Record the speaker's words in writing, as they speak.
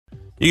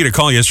You get a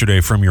call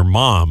yesterday from your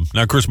mom.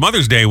 Now, of course,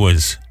 Mother's Day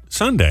was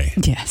Sunday.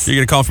 Yes. You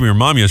get a call from your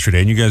mom yesterday,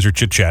 and you guys are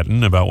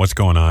chit-chatting about what's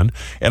going on.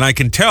 And I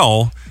can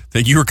tell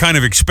that you were kind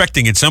of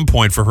expecting at some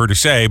point for her to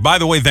say, by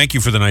the way, thank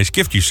you for the nice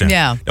gift you sent.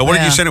 Yeah. Now, what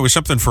did you send? It was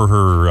something for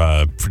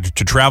her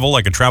to travel,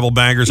 like a travel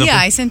bag or something? Yeah,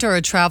 I sent her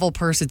a travel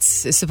purse. It's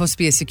supposed to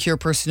be a secure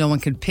purse so no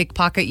one could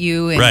pickpocket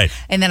you. And, right.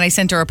 And then I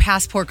sent her a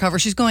passport cover.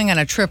 She's going on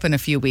a trip in a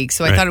few weeks,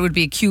 so I thought it would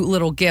be a cute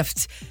little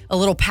gift, a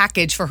little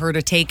package for her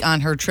to take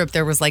on her trip.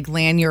 There was like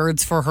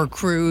lanyards for her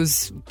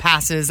cruise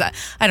passes.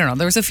 I don't know.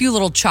 There was a few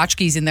little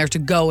tchotchkes in there to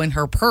go in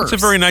her purse.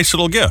 It's a very nice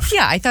little gift.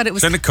 Yeah, I thought it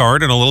was... Send a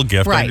card and a little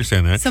gift. Right. I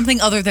understand that.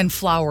 Something other than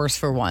flowers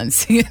for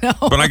once, you know?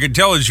 But I can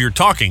tell as you're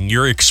talking,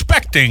 you're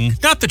expecting,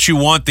 not that you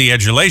want the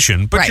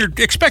adulation, but you're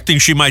expecting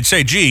she might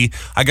say, gee,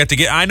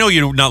 I know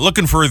you're not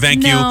looking for a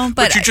thank you,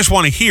 but you just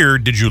want to hear,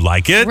 did you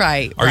like it?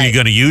 Right. Are you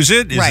going to use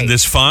it? Isn't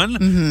this fun?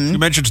 Mm-hmm. She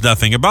mentions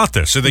nothing about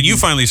this. So then you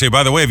finally say,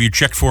 by the way, have you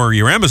checked for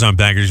your Amazon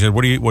package? She said,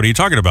 what are you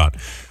talking about?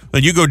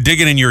 Then you go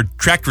digging in your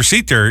tracked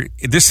receipt there.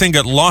 This thing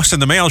got lost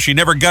in the mail. She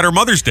never got her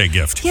Mother's Day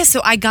gift. Yeah,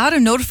 so I got a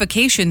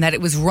notification that it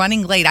was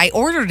running late. I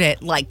ordered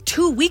it like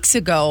 2 weeks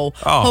ago,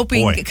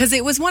 hoping, because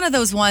it was one of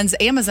those ones.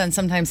 Amazon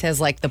sometimes has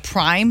like the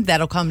Prime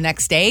that'll come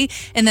next day,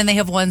 and then they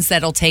have ones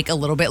that'll take a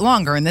little bit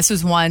longer. And this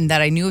was one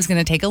that I knew was going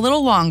to take a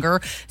little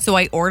longer, so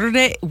I ordered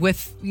it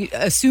with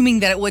assuming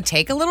that it would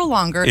take a little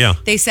longer. Yeah.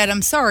 They said,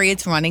 I'm sorry,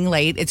 it's running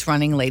late. It's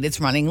running late. It's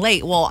running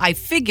late. Well, I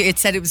figured it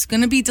said it was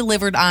going to be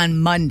delivered on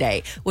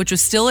Monday, which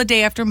was still a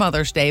day after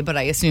Mother's Day, but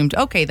I assumed,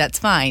 okay, that's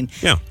fine.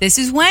 Yeah. This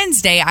is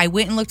Wednesday. I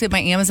went and looked at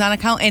my Amazon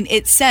account, and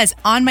it says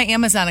on my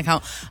Amazon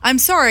account, I'm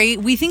sorry,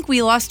 we think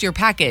we lost your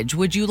package.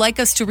 Would you like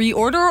us to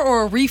reorder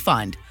or a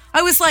refund?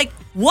 I was like,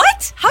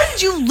 what? How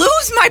did you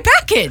lose my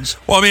package?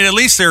 Well, I mean, at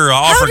least they're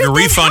offering a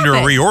refund or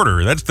a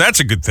reorder. That's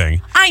a good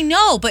thing. I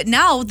know, but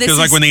now this is... Because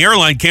like when the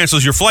airline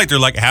cancels your flight, they're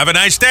like, have a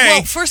nice day.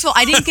 Well, first of all,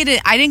 I didn't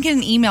get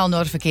an email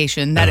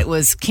notification that it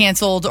was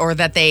canceled or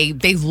that they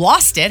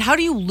lost it. How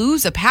do you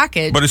lose a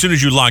package? But as soon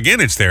as you log in,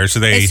 it's there. So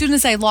as soon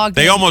as I logged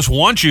in. They almost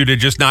want you to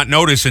just not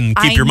notice and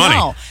keep your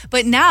money.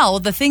 But now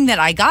the thing that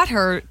I got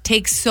her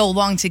takes so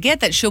long to get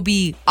that she'll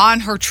be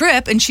on her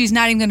trip and she's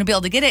not even going to be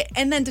able to get it.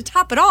 And then to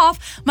top it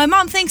off, my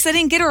mom thinks I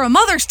didn't get her a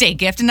Mother's Day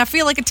gift, and I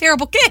feel like a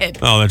terrible kid.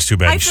 Oh, that's too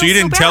bad. So you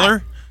didn't tell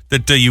her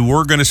that you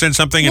were going to send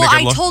something? Well,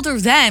 I told her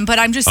then, but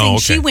I'm just saying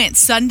she went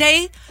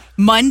Sunday,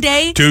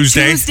 Monday,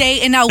 Tuesday,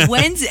 and now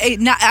Wednesday.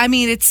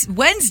 It's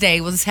Wednesday.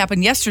 Well, this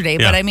happened yesterday,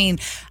 but I mean,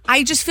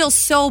 I just feel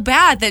so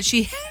bad that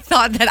she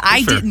thought that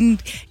I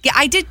didn't.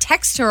 I did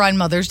text her on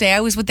Mother's Day.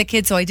 I was with the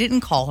kids, so I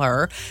didn't call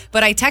her,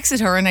 but I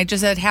texted her and I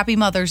just said, "Happy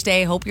Mother's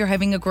Day. Hope you're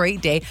having a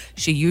great day."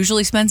 She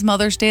usually spends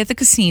Mother's Day at the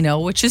casino,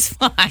 which is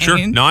fine.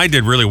 Sure. No, I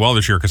did really well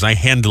this year because I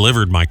hand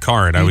delivered my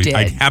card.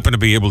 I happened to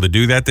be able to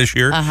do that this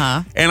year,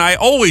 and I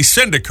always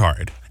send a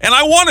card, and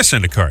I want to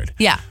send a card.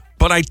 Yeah.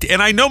 But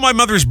I know my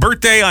mother's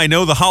birthday. I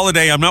know the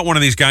holiday. I'm not one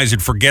of these guys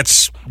that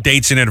forgets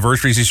dates and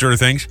anniversaries, these sort of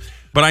things.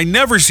 But I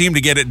never seem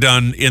to get it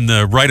done in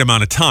the right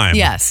amount of time.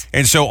 Yes.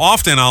 And so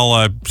often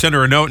I'll send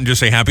her a note and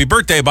just say, happy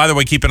birthday. By the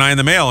way, keep an eye on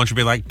the mail. And she'll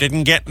be like,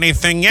 didn't get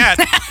anything yet.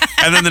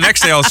 And then the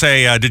next day I'll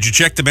say, did you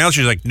check the mail?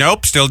 She's like,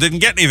 nope, still didn't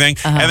get anything.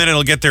 And then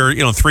it'll get there,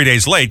 3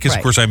 days late because,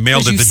 of course, I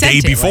mailed it the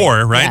day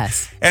before, right?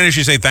 Yes. And then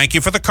she say, thank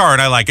you for the card.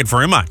 I like it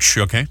very much.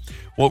 Okay.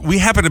 Well, we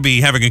happen to be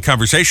having a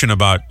conversation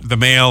about the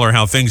mail or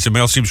how the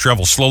mail seems to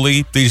travel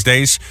slowly these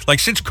days. Like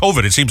since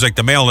COVID, it seems like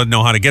the mail doesn't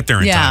know how to get there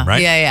in time,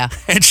 right? Yeah.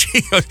 And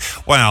she goes,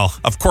 well,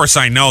 of course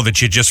I know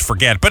that you just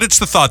forget, but it's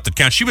the thought that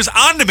counts. She was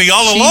on to me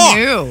all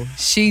along.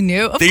 She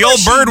knew. The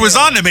old bird was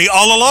on to me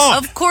all along.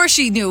 Of course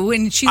she knew.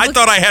 I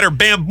thought I had her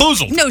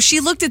bamboozled. No,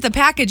 she looked at the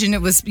package and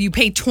it was, you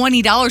paid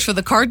 $20 for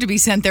the card to be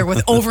sent there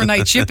with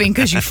overnight shipping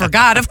because you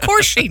forgot. Of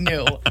course she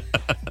knew.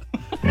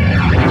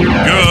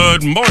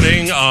 Good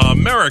morning,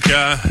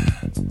 America.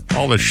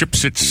 All the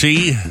ships at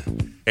sea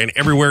and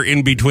everywhere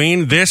in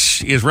between.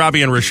 This is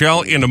Robby and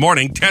Rochelle in the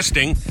morning.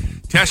 Testing,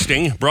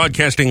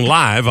 broadcasting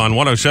live on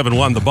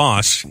 107.1 The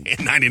Boss and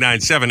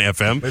 99.7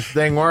 FM. This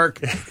thing work?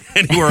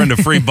 Anywhere on the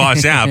free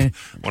Boss app,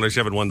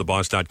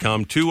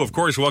 107.1theboss.com. Of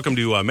course, welcome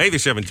to May the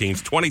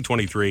 17th,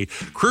 2023.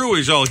 Crew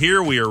is all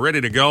here. We are ready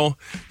to go.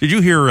 Did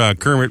you hear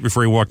Kermit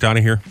before he walked out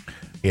of here?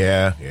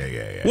 Yeah.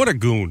 What a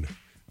goon.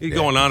 He's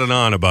going on and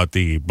on about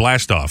the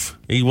blast-off.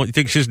 He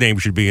thinks his name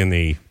should be in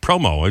the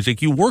promo. I was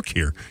like, you work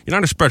here. You're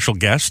not a special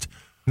guest.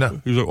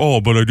 No. He's like, oh,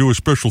 but I do a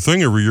special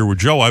thing every year with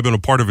Joe. I've been a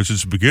part of it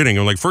since the beginning.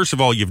 I'm like, first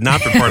of all, you've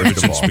not been part of it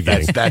since the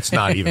beginning. That's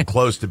not even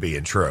close to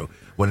being true.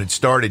 When it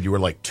started, you were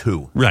like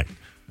 2. Right.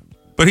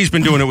 But he's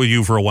been doing it with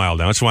you for a while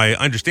now. So I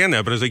understand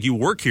that. But I was like, you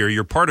work here.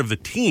 You're part of the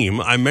team.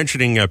 I'm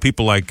mentioning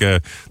people like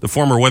the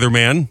former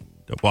weatherman.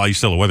 Well, he's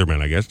still a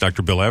weatherman, I guess.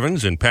 Dr. Bill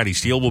Evans and Patty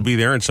Steele will be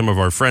there, and some of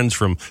our friends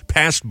from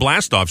past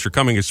blast-offs are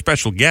coming as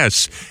special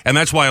guests. And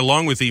that's why,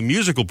 along with the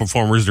musical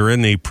performers, they're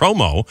in the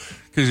promo,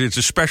 because it's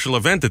a special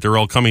event that they're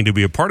all coming to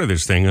be a part of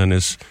this thing on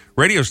this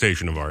radio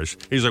station of ours.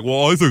 He's like,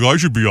 well, I think I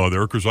should be on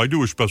there because I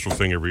do a special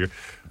thing every year.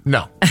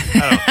 No.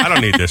 I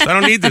don't need this. I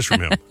don't need this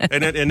from him.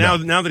 And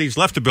now that he's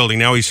left the building,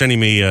 now he's sending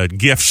me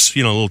gifts,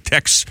 little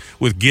texts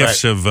with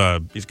gifts of,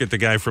 he's got the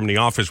guy from The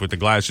Office with the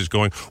glasses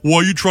going, why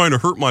are you trying to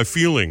hurt my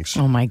feelings?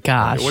 Oh, my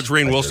gosh. What's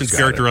Rainn Wilson's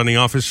character on The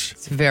Office?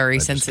 It's very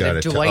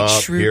sensitive. Dwight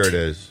Schrute. Here it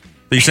is.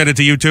 He sent it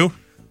to you, too?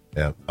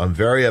 Yeah, I'm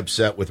very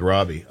upset with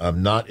Robby.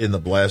 I'm not in the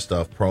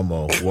Blast-Off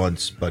promo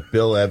once, but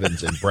Bill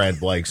Evans and Brad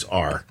Blanks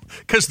are.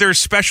 Because they're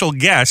special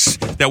guests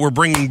that we're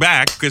bringing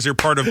back because they're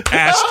part of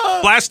past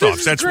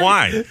Blast-Offs. That's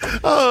why.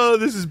 Oh,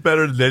 this is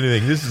better than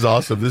anything. This is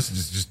awesome. This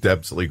is just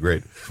absolutely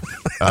great.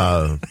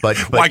 But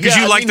why? Because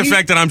you like the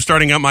fact that I'm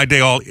starting out my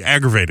day all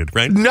aggravated,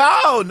 right?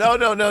 No.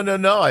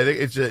 I think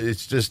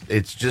it's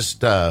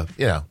just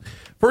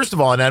First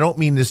of all, and I don't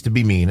mean this to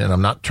be mean, and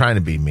I'm not trying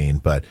to be mean,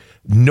 but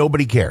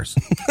nobody cares.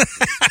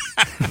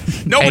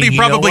 Nobody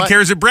probably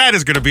cares that Brad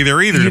is going to be there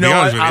either, to be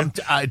honest with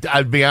you.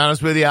 I'd be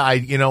honest with you.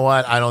 You know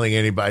what? I don't think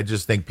anybody. I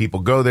just think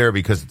people go there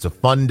because it's a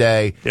fun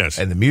day. Yes.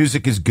 And the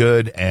music is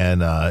good.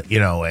 And,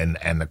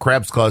 and the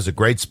Crab's Claw is a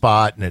great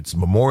spot. And it's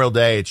Memorial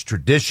Day. It's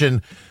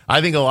tradition.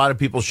 I think a lot of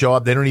people show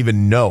up. They don't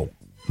even know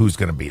who's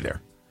going to be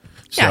there.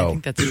 Yeah, I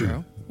think that's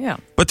true. Yeah.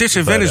 But this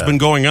event has been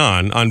going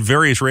on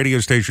various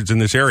radio stations in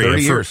this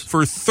area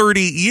for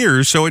 30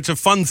 years. So it's a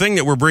fun thing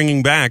that we're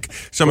bringing back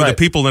some of the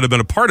people that have been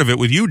a part of it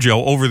with you,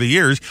 Joe, over the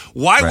years.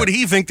 Why would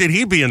he think that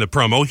he'd be in the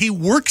promo? He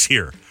works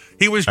here.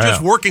 He was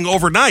just working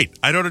overnight.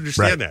 I don't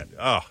understand that.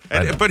 Oh,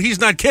 but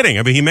he's not kidding.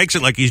 I mean, he makes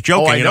it like he's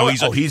joking. Oh, I know.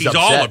 He's upset.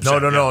 all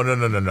upset.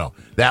 No.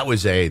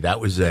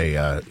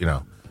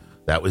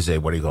 That was a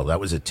what do you call it? That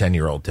was a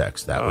 10-year-old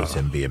text. That was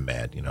him being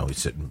mad. He's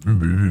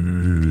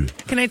sitting.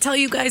 Can I tell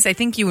you guys, I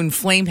think you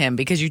inflame him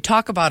because you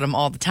talk about him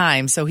all the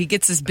time. So he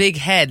gets this big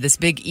head, this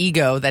big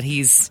ego that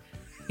he's,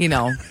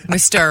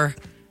 Mr.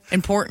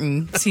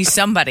 Important. He's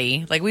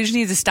somebody. Like, we just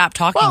need to stop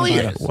talking about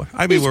him.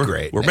 I mean, we're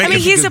great. We're making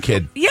he's a good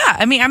kid. Yeah.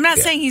 I mean, I'm not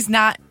saying he's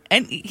not,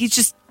 and he's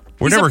just.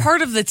 He's a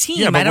part of the team.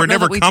 Yeah, but we're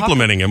never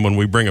complimenting him when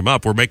we bring him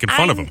up. We're making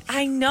fun of him.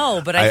 I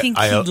know, but I think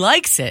he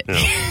likes it.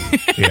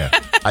 Yeah.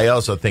 I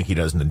also think he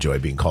doesn't enjoy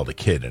being called a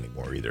kid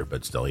anymore either,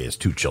 but still, he has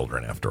 2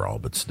 children after all,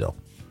 but still.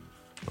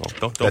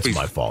 That's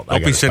my fault.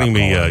 Don't be sending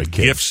me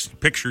gifts,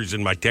 pictures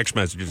in my text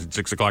messages at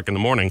 6 o'clock in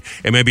the morning,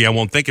 and maybe I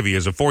won't think of you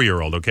as a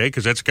 4-year-old, okay?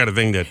 Because that's the kind of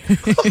thing that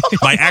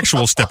my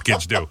actual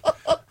stepkids do,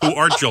 who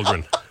are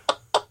children.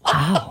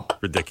 Wow.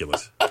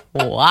 Ridiculous.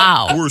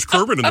 Wow. Where's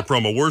Kermit in the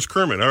promo? Where's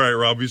Kermit? All right,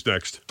 Robbie's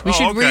next. We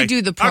should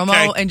redo the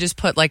promo and just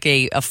put like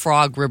a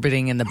frog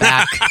ribbiting in the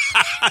back.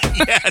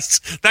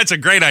 Yes, that's a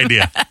great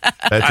idea.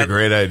 That's a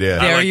great idea.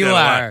 There like you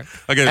are.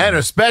 Okay. And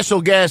a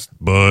special guest,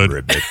 Bud.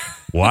 Ribbit.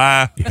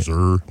 Why,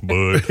 sir,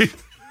 Bud?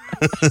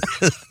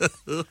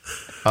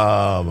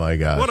 Oh, my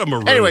God. What a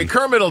maroon. Anyway,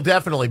 Kermit will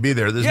definitely be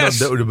there. There's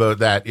no doubt about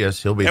that.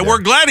 Yes, he'll be there. And we're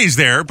glad he's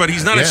there, but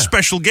he's not a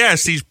special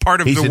guest. He's part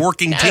of the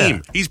working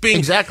team. He's being...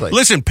 Exactly.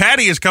 Listen,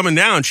 Patty is coming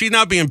down. She's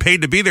not being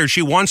paid to be there.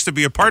 She wants to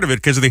be a part of it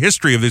because of the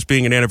history of this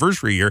being an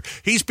anniversary year.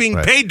 He's being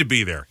paid to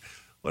be there.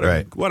 What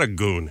a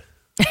goon.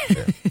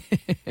 Yeah.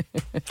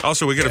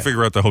 Also, we got to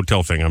figure out the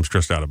hotel thing. I'm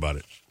stressed out about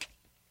it.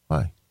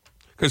 Why?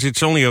 Because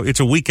it's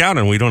a week out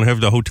and we don't have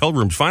the hotel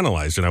rooms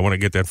finalized, and I want to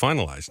get that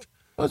finalized.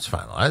 Well, it's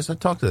finalized. I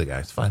talked to the guy.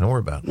 It's fine. Don't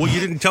worry about it. Well, you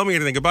didn't tell me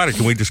anything about it.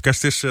 Can we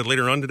discuss this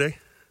later on today?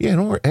 Yeah,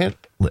 don't worry.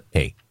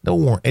 Hey,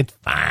 don't worry. It's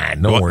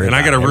fine. Don't worry. And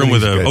I got a room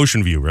with an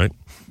ocean view, right?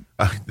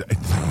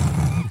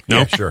 No,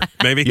 yeah, sure.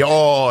 Maybe.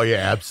 Oh,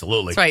 yeah,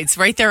 absolutely. That's right. It's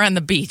right there on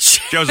the beach.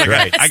 Joe's like,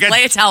 right.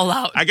 Lay a towel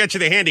out. I got you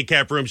the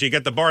handicap room, so you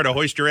got the bar to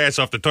hoist your ass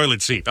off the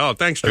toilet seat. Oh,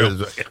 thanks,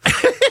 Joe.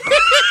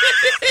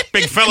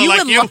 Big fella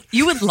like you.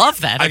 You would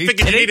love that. I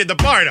figured you needed the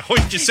bar to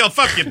hoist yourself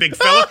up, you big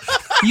fella.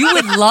 You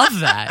would love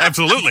that.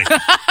 Absolutely.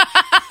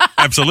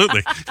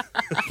 Absolutely.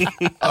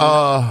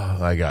 Oh,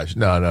 my gosh.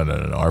 No.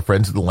 Our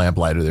friends at the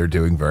Lamplighter, they're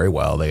doing very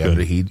well. They have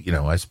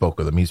I spoke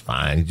with him. He's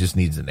fine. He just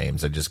needs the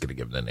names. I'm just going to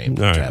give him the names.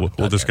 All right.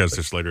 We'll discuss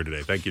this later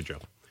today. Thank you, Joe.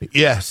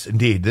 Yes,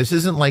 indeed. This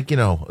isn't like, the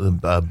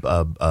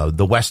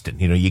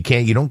Westin.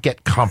 You don't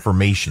get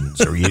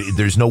confirmations or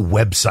there's no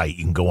website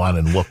you can go on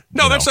and look.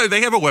 No,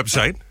 they have a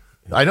website.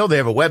 I know they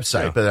have a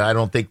website, but I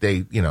don't think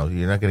you're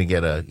not going to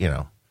get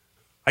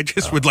I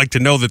just would like to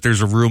know that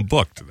there's a room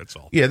booked. That's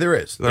all. Yeah, there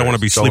is. I don't want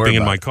to be sleeping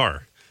in my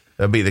car.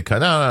 That'd be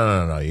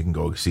no. You can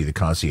go see the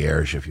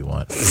concierge if you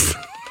want.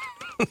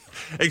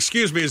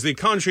 Excuse me, does the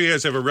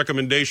concierge have a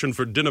recommendation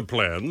for dinner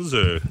plans?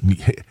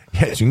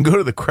 Yes, you can go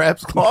to the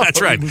Crab's Claw.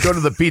 That's right. You can go to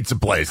the pizza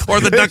place. Or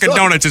the Dunkin'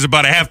 Donuts is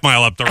about a half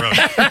mile up the road.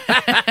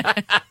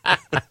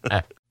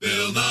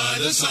 Bill Nye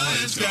the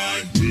Science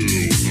Guy.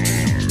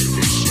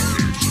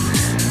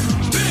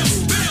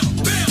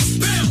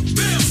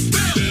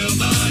 Bill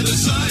Nye the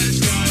Science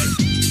Guy.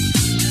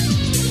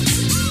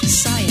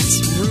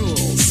 Science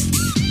rules.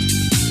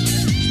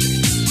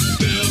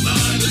 Bill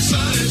Nye the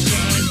Science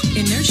Guy.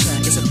 Inertia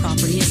is a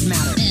property of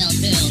matter.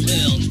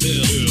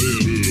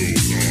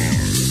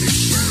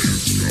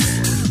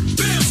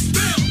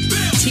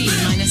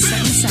 T-minus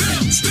 7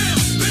 seconds.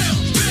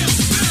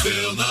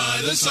 Bill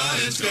Nye the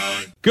Science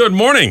Guy. Good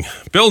morning.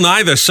 Bill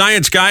Nye, the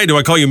Science Guy. Do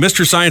I call you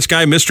Mr. Science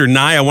Guy, Mr.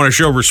 Nye? I want to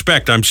show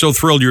respect. I'm so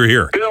thrilled you're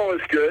here. Bill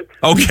is good.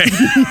 Okay.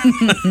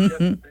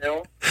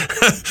 Bill.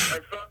 I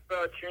thought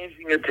about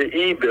changing it to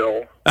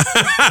e-bill.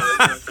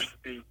 To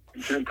be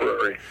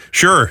contemporary.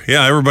 Sure.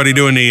 Yeah, everybody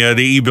doing the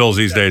e-bills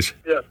these days.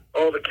 Yeah,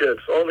 all the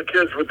kids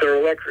with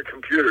their electric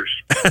computers.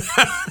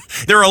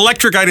 They're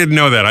electric? I didn't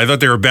know that. I thought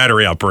they were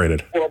battery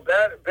operated. Well,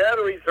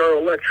 batteries are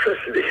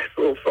electricity. It's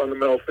a little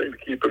fundamental thing to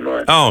keep in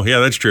mind. Oh, yeah,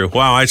 that's true.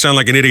 Wow, I sound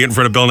like an idiot in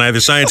front of Bill Nye,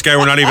 the science guy.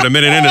 We're not even a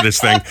minute into this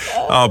thing.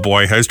 Oh,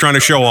 boy. I was trying to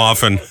show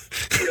off. And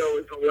Radio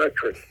is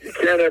electric. You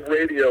can't have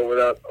radio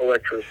without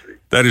electricity.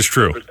 That is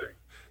true.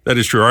 That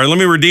is true. All right, let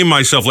me redeem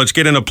myself. Let's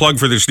get in a plug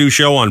for this new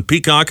show on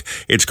Peacock.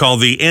 It's called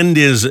The End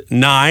Is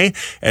Nigh,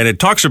 and it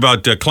talks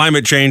about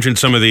climate change and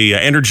some of the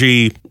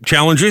energy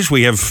challenges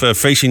we have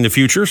facing the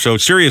future. So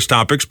serious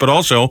topics, but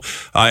also,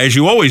 as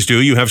you always do,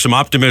 you have some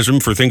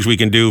optimism for things we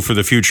can do for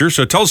the future.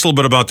 So tell us a little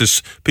bit about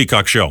this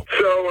Peacock show.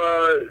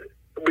 So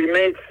we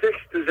made 6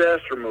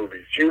 disaster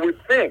movies. You would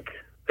think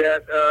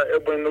that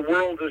when the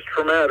world is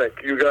traumatic,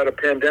 you got a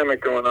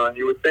pandemic going on,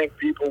 you would think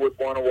people would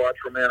want to watch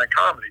romantic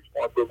comedies,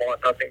 would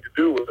want nothing to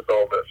do with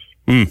all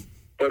this.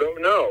 But oh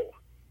no,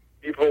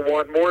 people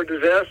want more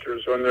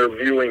disasters on their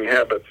viewing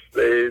habits.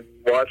 They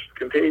watch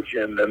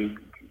Contagion and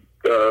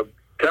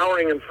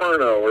Towering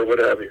Inferno or what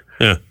have you.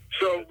 Yeah.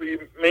 So we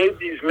made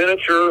these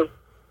miniature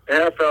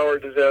half-hour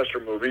disaster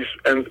movies,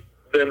 and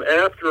then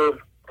after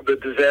the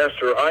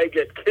disaster, I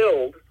get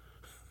killed,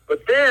 but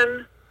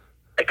then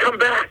I come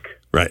back.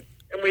 Right.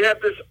 And we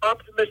have this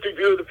optimistic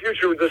view of the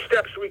future with the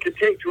steps we could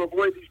take to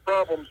avoid these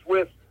problems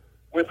with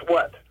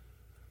what?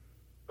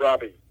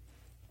 Robby?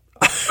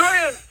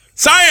 Science!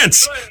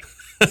 Science!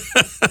 Yeah.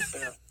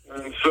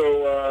 And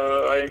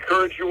so I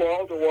encourage you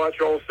all to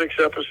watch all 6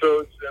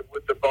 episodes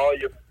with the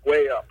volume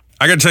way up.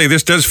 I got to tell you,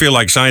 this does feel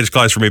like science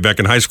class for me back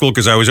in high school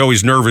because I was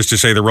always nervous to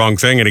say the wrong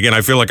thing. And again,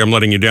 I feel like I'm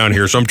letting you down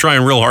here, so I'm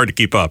trying real hard to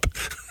keep up.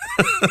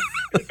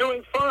 You're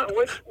doing fine.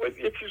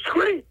 It's just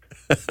great.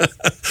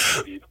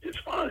 It's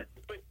fine.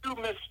 You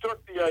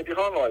mistook the idea.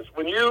 Hold on.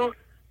 When you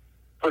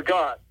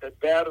forgot that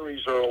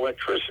batteries are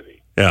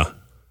electricity, yeah,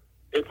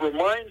 it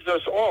reminds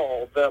us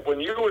all that when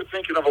you were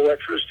thinking of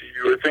electricity,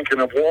 you were thinking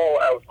of wall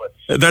outlets.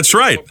 That's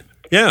right.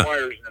 Yeah.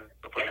 Wires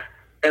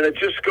and it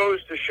just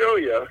goes to show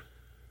you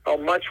how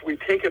much we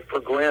take it for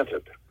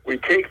granted. We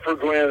take for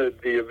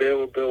granted the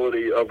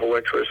availability of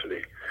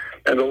electricity.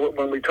 And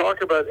when we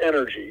talk about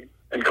energy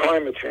and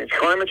climate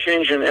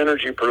change and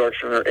energy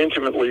production are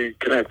intimately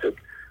connected.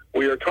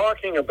 We are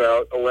talking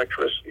about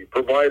electricity,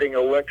 providing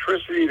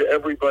electricity to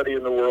everybody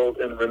in the world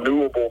in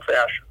renewable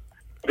fashion.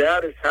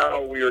 That is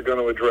how we are going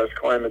to address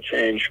climate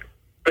change.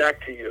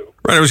 Back to you.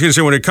 Right. I was going to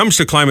say, when it comes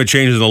to climate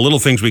change and the little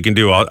things we can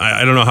do,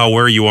 I don't know how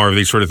aware you are of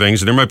these sort of things.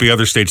 There might be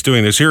other states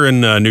doing this. Here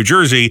in New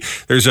Jersey,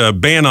 there's a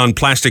ban on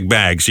plastic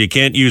bags. You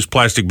can't use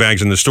plastic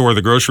bags in the store,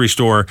 the grocery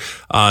store.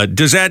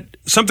 Does that,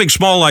 something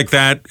small like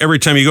that, every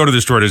time you go to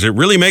the store, does it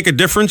really make a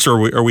difference?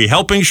 Or are we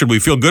helping? Should we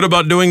feel good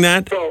about doing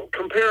that? So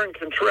compare and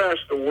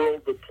contrast the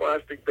world with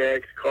plastic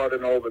bags caught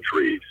in all the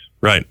trees.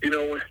 Right. You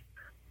know,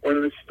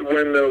 when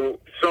the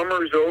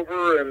summer's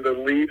over and the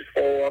leaves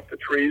fall off the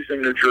trees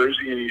in New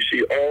Jersey and you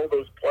see all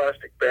those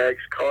plastic bags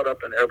caught up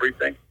in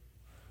everything,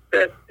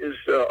 that is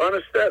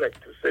unaesthetic,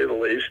 to say the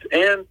least.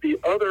 And the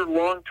other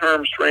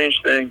long-term strange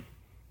thing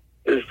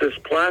is this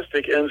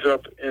plastic ends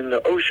up in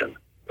the ocean.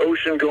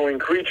 Ocean-going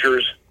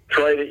creatures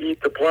try to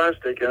eat the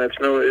plastic, and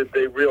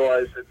they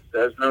realize it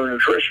has no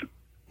nutrition.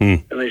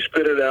 And they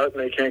spit it out,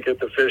 and they can't get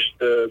the fish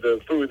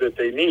the food that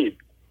they need.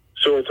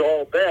 So it's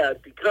all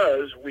bad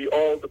because we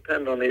all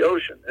depend on the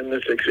ocean in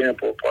this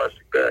example of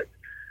plastic bags.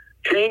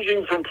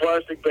 Changing from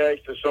plastic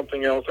bags to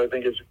something else, I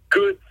think, is a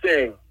good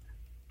thing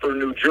for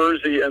New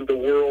Jersey and the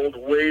world.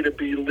 Way to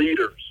be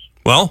leaders.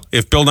 Well,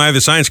 if Bill Nye,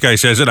 the science guy,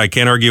 says it, I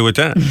can't argue with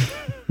that.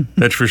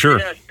 That's for sure.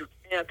 Yes, you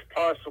can't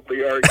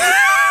possibly argue.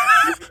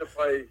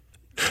 Even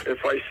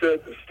if I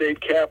said the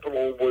state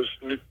capital was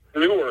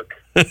Newark,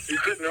 you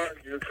couldn't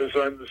argue because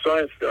I'm the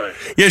science guy.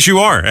 Yes, you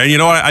are. And you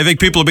know what? I think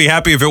people would be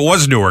happy if it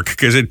was Newark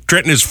because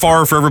Trenton is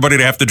far for everybody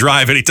to have to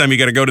drive anytime you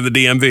got to go to the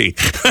DMV.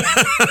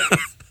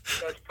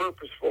 That's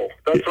purposeful.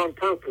 That's on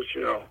purpose,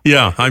 you know.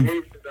 Yeah. I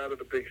moved it out of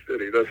the big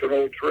city. That's an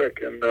old trick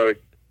in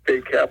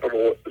state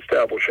capital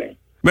establishing.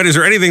 But is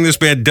there anything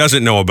this man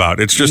doesn't know about?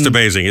 It's just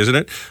amazing, isn't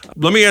it?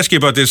 Let me ask you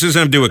about this. This doesn't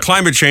have to do with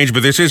climate change,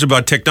 but this is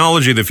about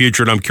technology of the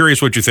future, and I'm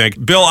curious what you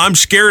think. Bill, I'm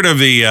scared of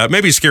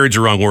maybe scared's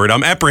the wrong word.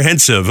 I'm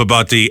apprehensive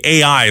about the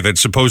AI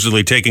that's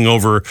supposedly taking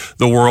over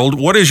the world.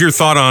 What is your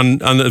thought on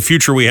the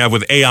future we have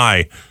with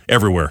AI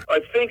everywhere?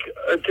 I think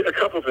a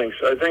couple things.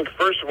 I think,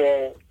 first of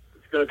all,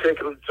 it's going to take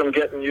some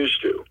getting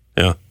used to.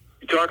 Yeah.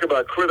 You talk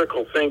about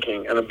critical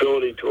thinking and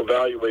ability to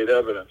evaluate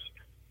evidence.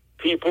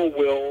 People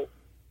will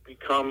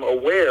become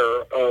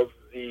aware of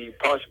the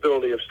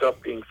possibility of stuff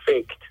being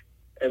faked,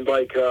 and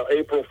like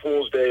April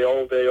Fool's Day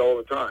all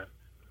the time.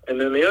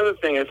 And then the other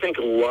thing, I think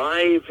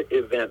live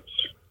events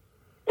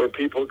where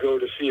people go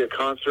to see a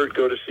concert,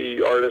 go to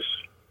see artists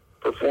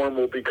perform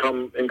will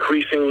become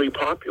increasingly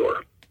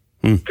popular.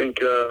 I think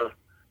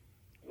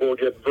we'll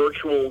get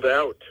virtualed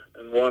out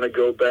and want to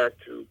go back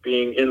to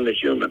being in the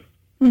human.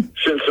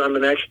 Since I'm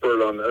an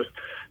expert on this,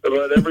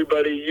 But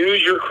everybody,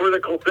 use your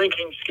critical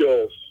thinking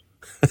skills.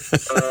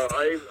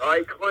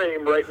 I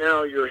claim right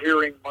now you're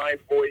hearing my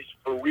voice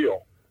for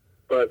real.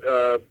 But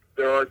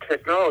there are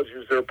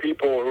technologies, there are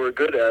people who are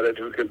good at it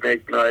who could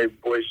make my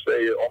voice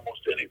say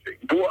almost anything.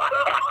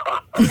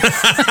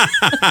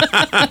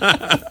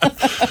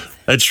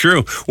 That's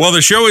true. Well,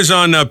 the show is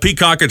on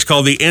Peacock. It's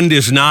called The End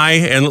Is Nigh.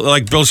 And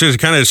like Bill says, it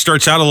kind of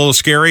starts out a little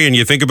scary and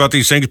you think about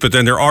these things, but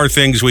then there are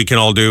things we can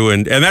all do.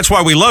 And that's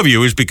why we love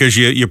you, is because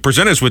you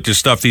present us with this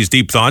stuff, these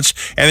deep thoughts,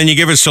 and then you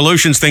give us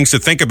solutions, things to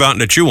think about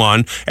and to chew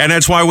on. And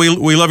that's why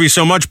we love you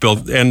so much,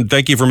 Bill. And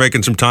thank you for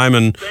making some time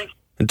and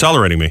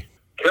tolerating me.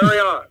 Carry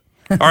on.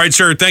 All right,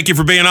 sir. Thank you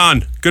for being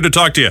on. Good to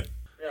talk to you.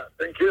 Yeah,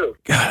 thank you.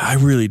 God, I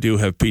really do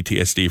have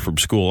PTSD from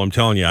school. I'm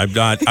telling you,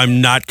 I'm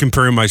not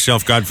comparing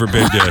myself, God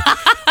forbid, to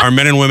our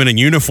men and women in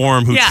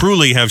uniform who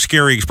truly have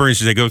scary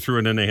experiences they go through,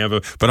 and then they have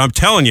but I'm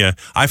telling you,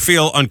 I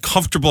feel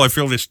uncomfortable. I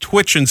feel this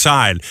twitch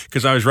inside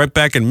because I was right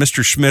back in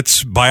Mr.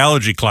 Schmidt's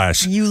biology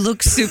class. You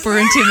look super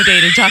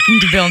intimidated talking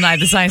to Bill Nye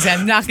the Science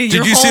Guy. Did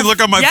you see the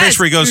look on my face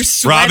where he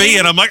goes, Robby?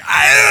 And I'm like,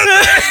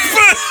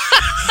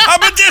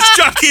 I'm a disc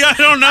jockey. I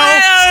don't know.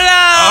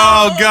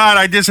 Oh, God,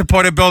 I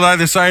disappointed Bill Nye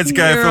the Science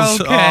Guy.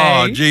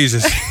 Oh,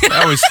 Jesus.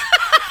 That was...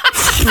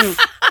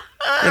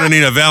 Gonna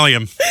need a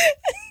Valium.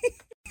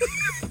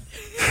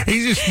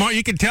 He's just smart.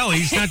 You can tell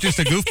he's not just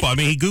a goofball. I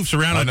mean, he goofs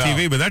around on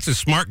TV, but that's a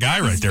smart guy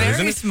right there,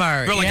 isn't it?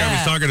 Smart. I felt like I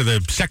was talking to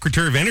the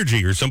Secretary of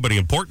Energy or somebody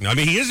important. I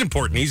mean, he is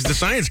important. He's the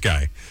science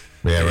guy.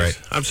 Yeah, right.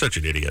 I'm such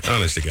an idiot,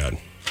 honest to God.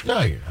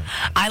 No, you're not.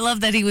 I love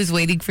that he was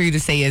waiting for you to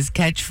say his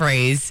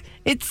catchphrase,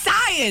 "It's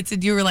science,"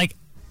 and you were like,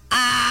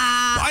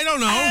 I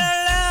don't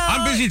know.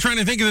 I'm busy trying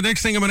to think of the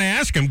next thing I'm going to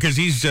ask him because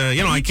he's, I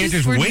can't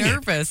just wing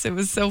nervous. It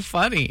was so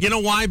funny. You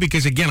know why?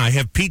 Because, again, I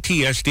have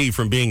PTSD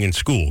from being in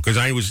school because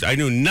I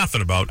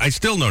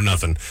still know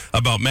nothing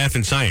about math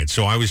and science.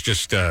 So I was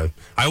just, I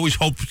always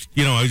hoped,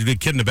 I was the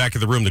kid in the back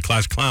of the room, the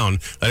class clown.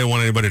 I didn't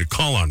want anybody to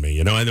call on me,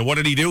 And then what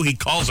did he do? He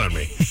calls on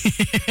me.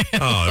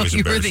 Oh, it was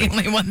you were embarrassing. the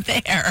only one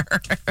there.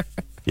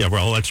 Yeah,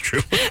 well, that's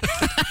true.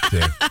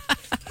 Yeah.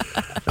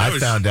 I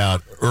found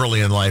out early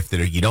in life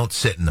that you don't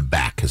sit in the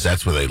back because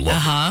that's where they look.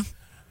 Uh-huh.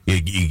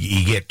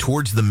 You get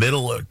towards the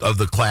middle of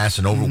the class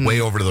and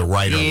way over to the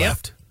right or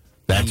left.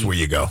 That's where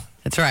you go.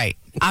 That's right.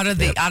 Out of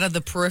the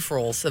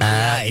peripherals of the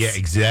eyes. Yeah,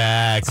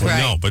 exactly. Right.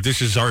 No, but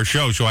this is our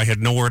show, so I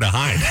had nowhere to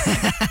hide.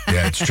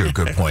 Yeah, it's true.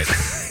 Good point.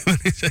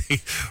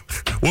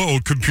 Whoa,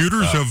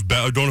 computers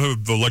don't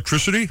have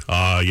electricity?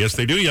 Yes,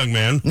 they do, young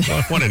man.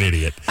 What an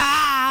idiot.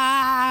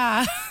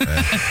 I'm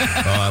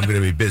going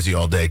to be busy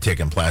all day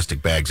taking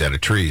plastic bags out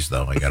of trees,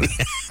 though. I got to.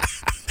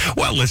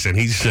 Well, listen,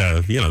 he's,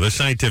 the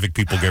scientific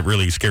people get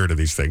really scared of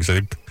these things.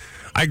 I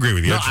agree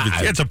with you.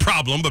 It's a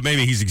problem, but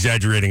maybe he's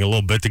exaggerating a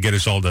little bit to get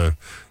us all to,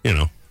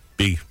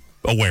 be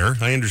aware.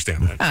 I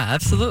understand that.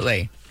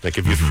 Absolutely. Like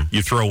if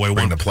you throw away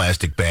Bring the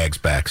plastic bags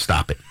back.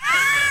 Stop it.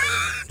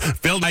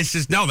 Bill Nye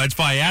says no. That's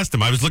why I asked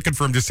him. I was looking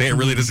for him to say it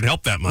really doesn't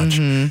help that much.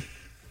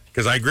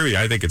 Because I agree with you.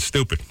 I think it's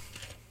stupid.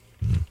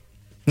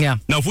 Yeah.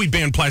 Now, if we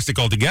ban plastic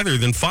altogether,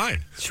 then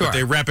fine. Sure. But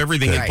they wrap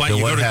everything in plastic.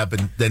 So what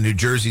happened? Then New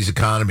Jersey's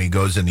economy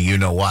goes into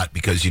you-know-what,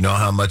 because you know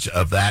how much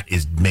of that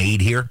is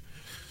made here?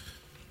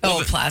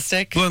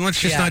 Plastic? Well, then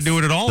let's just not do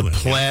it at all. The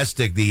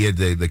plastic,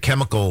 the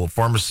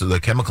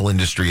chemical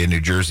industry in New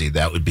Jersey,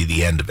 that would be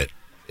the end of it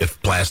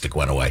if plastic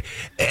went away.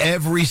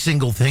 Every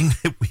single thing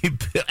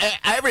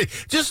that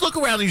just look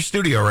around your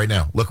studio right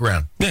now. Look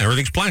around. Yeah,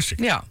 everything's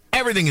plastic. Yeah.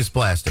 Everything is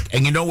plastic.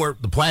 And you know where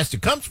the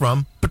plastic comes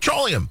from?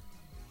 Petroleum.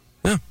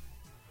 Yeah.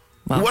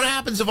 Well, what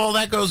happens if all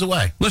that goes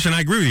away? Listen, I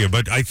agree with you,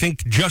 but I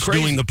think just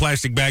doing the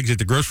plastic bags at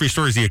the grocery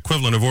store is the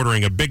equivalent of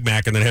ordering a Big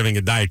Mac and then having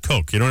a Diet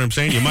Coke. You know what I'm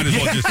saying? You might as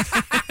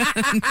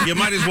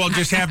well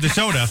just have the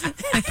soda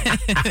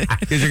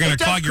because you're going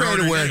to clog your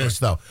order. Awareness,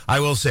 though. I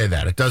will say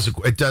that it does.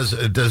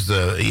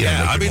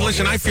 Yeah, I mean,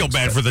 listen, I feel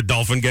bad for the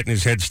dolphin getting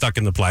his head stuck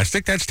in the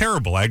plastic. That's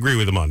terrible. I agree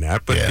with him on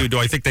that. But do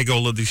I think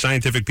the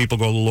scientific people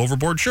go a little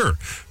overboard? Sure,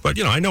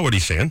 but I know what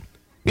he's saying.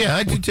 Yeah,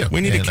 I do too.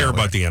 We need to care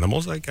about the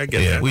animals. I get that.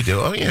 Yeah, we do.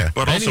 Oh, yeah.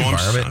 But and also, the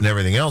environment and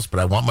everything else. But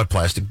I want my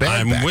plastic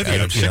bag I'm back. with you.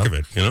 I'm sick of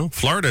it.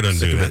 Florida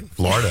doesn't do that.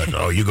 Florida.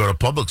 Oh, you go to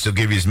Publix, they'll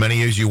give you as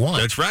many as you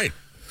want. That's right.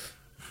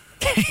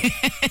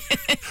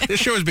 This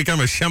show has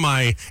become a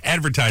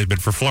semi-advertisement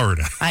for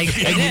Florida. And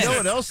you know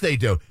what else they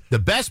do? The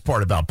best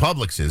part about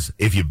Publix is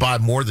if you buy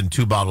more than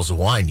 2 bottles of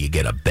wine, you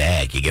get a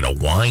bag. You get a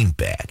wine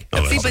bag.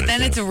 See, but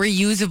then it's a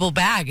reusable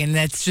bag, and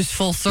that's just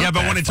full circle. Yeah,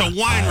 but when it's a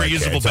wine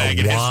reusable bag,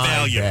 it has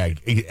value.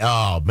 Bag.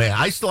 Oh, man.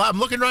 I'm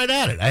looking right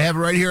at it. I have it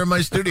right here in my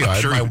studio. I'm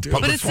sure I have you my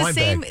do. Publix But it's wine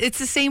the same. bag. It's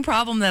the same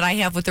problem that I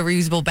have with the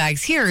reusable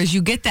bags here. Is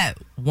you get that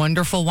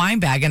wonderful wine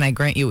bag, and I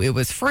grant you it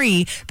was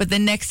free. But the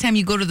next time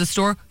you go to the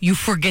store, you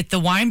forget the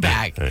wine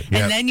bag,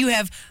 and then you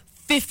have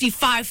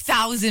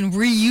 55,000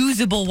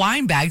 reusable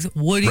wine bags.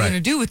 What are you going to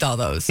do with all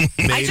those?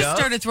 I just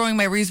started throwing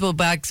my reusable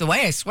bags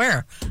away, I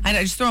swear. I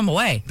just throw them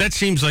away. That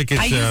seems like it's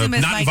not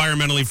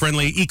environmentally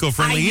friendly,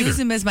 eco-friendly either. I use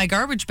them as my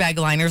garbage bag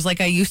liners like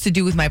I used to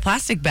do with my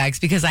plastic bags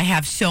because I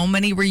have so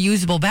many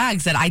reusable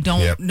bags that I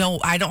don't know.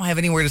 I don't have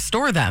anywhere to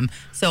store them.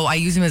 So I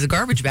use them as a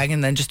garbage bag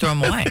and then just throw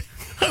them away.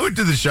 I went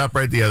to the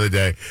ShopRite the other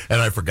day, and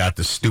I forgot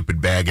the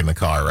stupid bag in the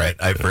car, right?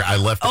 I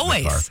left it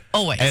in the car.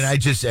 Always. And I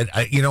just said,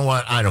 you know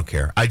what? I don't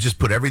care. I just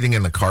put everything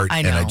in the cart,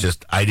 and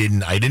I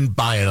didn't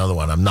buy another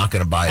one. I'm not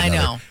going to buy another.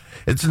 I know.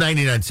 It's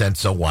 99 cents,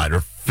 so what?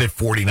 Or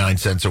 49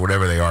 cents or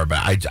whatever they are.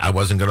 But I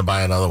wasn't going to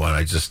buy another one.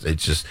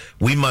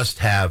 We must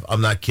have, I'm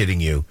not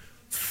kidding you,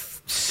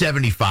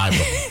 75 of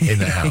them in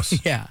the house.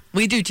 Yeah,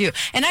 we do too.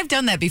 And I've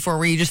done that before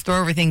where you just throw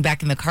everything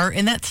back in the cart,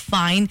 and that's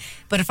fine.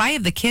 But if I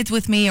have the kids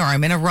with me or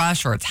I'm in a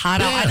rush or it's hot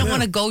out, I don't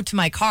want to go to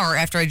my car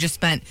after I just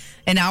spent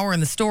an hour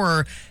in the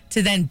store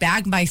to then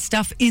bag my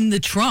stuff in the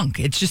trunk.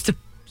 It's just a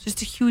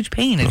huge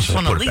pain. I just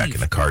want to leave. Put it back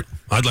in the cart.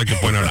 I'd like to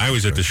point out I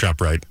was at the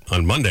ShopRite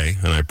on Monday,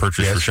 and I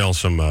purchased Rochelle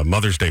some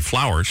Mother's Day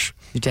flowers.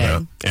 You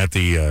did? At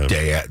the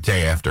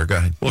day after. Go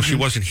ahead. Well, she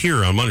wasn't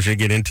here on Monday. She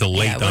didn't get in till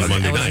late on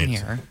Monday night.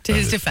 Here. To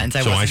his defense,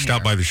 I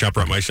stopped by the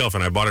ShopRite myself,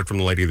 and I bought it from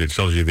the lady that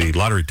sells you the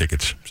lottery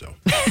tickets. So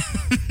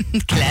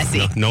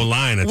classy. No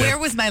line. Where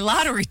was my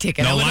lottery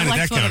ticket? I would have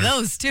liked one of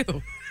those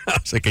too. I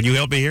was like, can you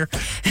help me here?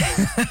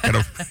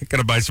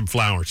 Gotta buy some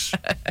flowers.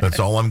 That's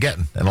all I'm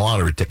getting, and a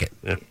lottery ticket.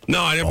 Yeah.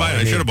 No, I didn't buy it.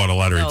 I should have bought a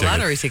lottery ticket. A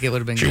lottery ticket would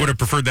have been She good. would have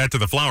preferred that to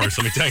the flowers,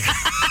 let me tell you.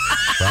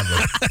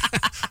 Probably.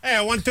 Hey,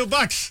 I won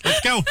 $2. Let's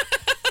go.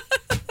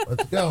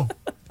 Let's go.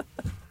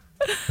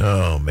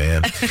 Oh,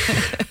 man.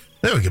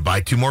 Then we could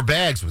buy 2 more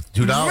bags with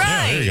 $2. Right.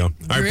 Yeah, there you go.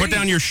 All right, put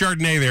down your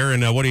Chardonnay there,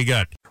 and what do you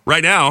got?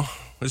 Right now,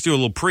 let's do a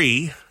little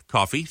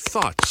pre-coffee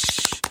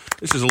thoughts.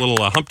 This is a little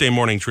hump day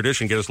morning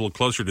tradition, get us a little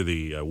closer to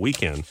the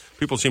weekend.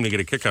 People seem to get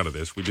a kick out of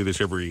this. We do this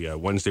every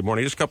Wednesday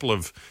morning. Just a couple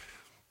of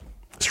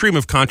stream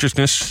of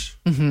consciousness,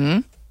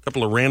 a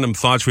couple of random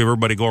thoughts. We have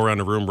everybody go around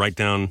the room, write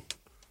down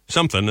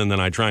something, and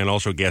then I try and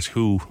also guess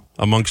who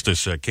amongst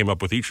us came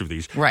up with each of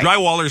these. Right.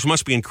 Drywallers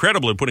must be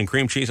incredible at putting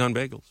cream cheese on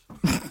bagels.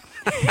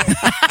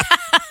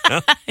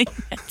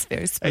 It's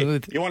very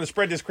smooth. Hey, you want to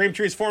spread this cream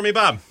cheese for me,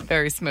 Bob?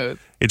 Very smooth.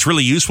 It's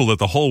really useful that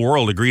the whole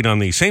world agreed on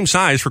the same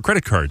size for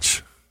credit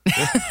cards.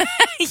 Yeah.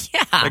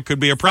 That could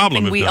be a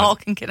problem. Something we all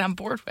can get on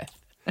board with.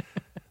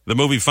 The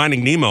movie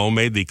Finding Nemo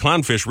made the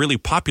clownfish really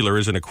popular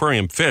as an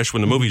aquarium fish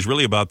when the movie's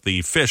really about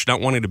the fish not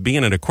wanting to be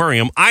in an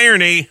aquarium.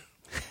 Irony!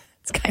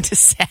 It's kind of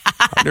sad.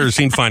 I've never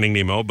seen Finding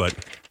Nemo, but...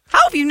 How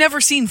have you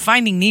never seen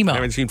Finding Nemo? I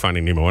haven't seen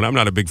Finding Nemo, and I'm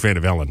not a big fan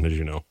of Ellen, as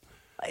you know.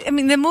 I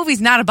mean, the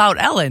movie's not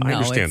about Ellen. I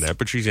understand that,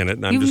 but she's in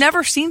it. And You've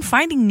never seen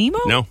Finding Nemo?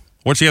 No.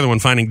 What's the other one?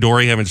 Finding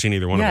Dory? Haven't seen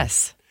either one of them.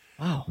 Yes.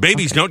 Wow.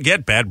 Babies don't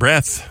get bad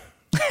breath.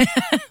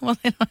 Well,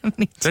 they don't have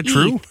any teeth. Is that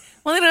true?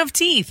 Well, they don't have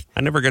teeth.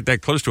 I never got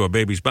that close to a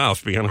baby's mouth,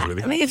 to be honest with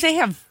you. I mean, if they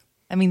have...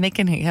 I mean, they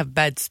can have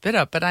bad spit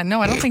up, but I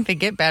don't think they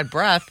get bad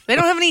breath. They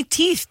don't have any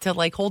teeth to,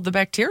 hold the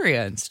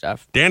bacteria and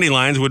stuff.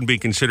 Dandelions wouldn't be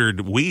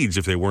considered weeds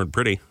if they weren't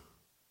pretty.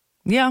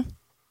 Yeah,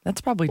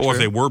 that's probably true. Or if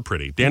they were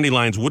pretty.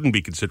 Dandelions wouldn't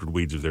be considered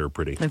weeds if they were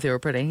pretty. If they were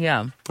pretty,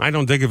 yeah. I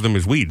don't think of them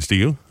as weeds, do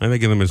you? I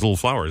think of them as little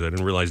flowers. I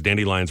didn't realize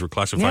dandelions were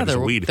classified as a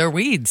weed. They're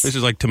weeds. This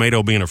is like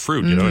tomato being a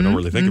fruit, I don't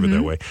really think of it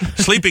that way.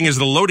 Sleeping is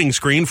the loading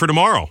screen for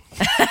tomorrow.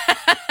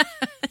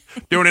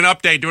 Doing an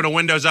update, doing a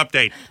Windows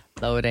update.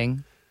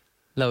 Loading.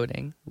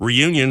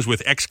 Reunions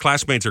with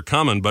ex-classmates are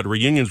common, but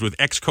reunions with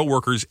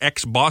ex-coworkers,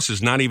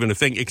 ex-bosses, not even a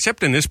thing,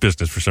 except in this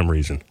business for some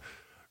reason.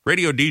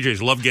 Radio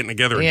DJs love getting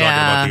together and talking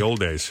about the old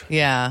days.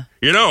 Yeah.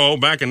 You know,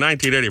 back in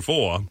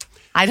 1984.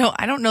 I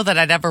don't know that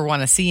I'd ever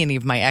want to see any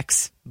of my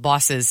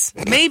ex-bosses.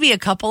 Maybe a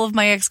couple of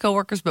my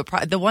ex-coworkers,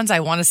 but the ones I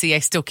want to see, I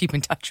still keep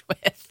in touch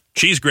with.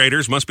 Cheese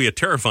graters must be a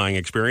terrifying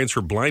experience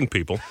for blind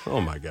people.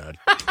 Oh, my God.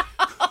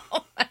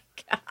 Oh, my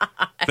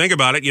God. Think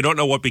about it. You don't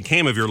know what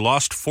became of your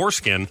lost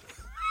foreskin.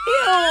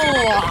 Ew.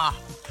 All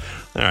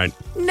right.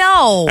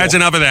 No. That's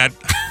enough of that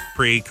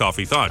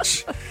pre-coffee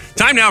thoughts.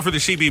 Time now for the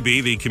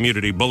CBB, the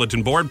Community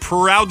Bulletin Board,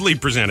 proudly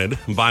presented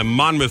by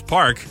Monmouth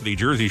Park. The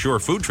Jersey Shore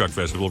Food Truck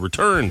Festival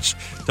returns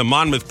to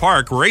Monmouth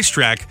Park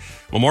Racetrack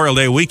Memorial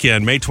Day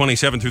weekend, May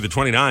 27th through the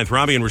 29th.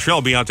 Robby and Rochelle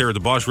will be out there at the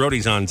Boss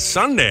Roadies on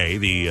Sunday,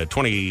 the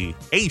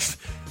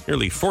 28th.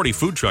 Nearly 40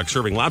 food trucks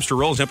serving lobster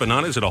rolls,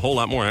 empanadas, and a whole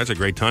lot more. That's a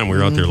great time. We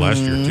were out there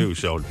last year, too.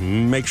 So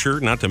make sure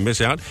not to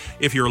miss out.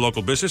 If you're a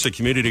local business, a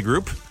community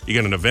group, you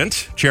got an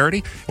event,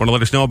 charity, want to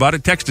let us know about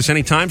it, text us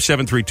anytime,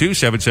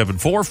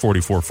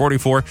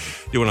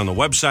 732-774-4444. Do it on the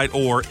website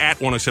or at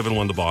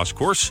 1071 The Boss, of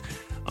course,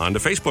 on the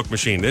Facebook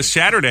machine. This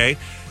Saturday,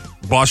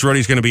 Boss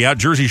Roadie's going to be out.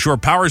 Jersey Shore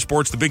Power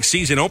Sports, the big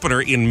season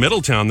opener in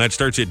Middletown. That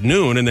starts at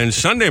noon. And then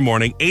Sunday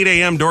morning, 8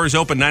 a.m., doors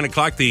open, 9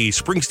 o'clock, the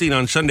Springsteen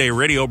on Sunday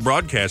radio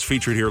broadcast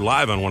featured here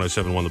live on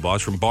 1071 The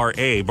Boss from Bar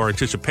A, Bar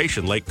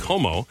Anticipation, Lake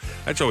Como.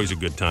 That's always a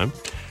good time.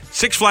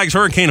 Six Flags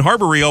Hurricane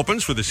Harbor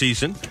reopens for the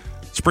season.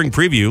 Spring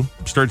preview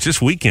starts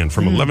this weekend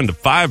from 11 to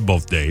 5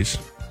 both days.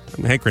 That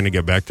hankering to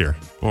get back there.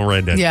 We'll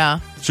ride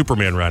that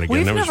Superman ride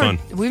again. That was fun.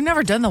 We've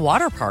never done the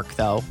water park,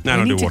 though. No, I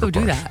don't do water parks.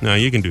 Do that. No,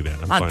 you can do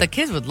that. I'm fine. The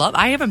kids would love.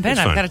 I haven't been.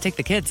 I've got to take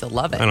the kids. They'll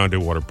love it. I don't do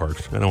water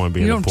parks. I don't want to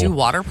be in the pool. You don't do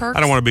water parks?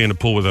 I don't want to be in the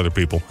pool with other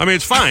people. I mean,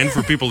 it's fine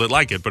for people that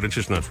like it, but it's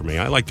just not for me.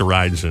 I like the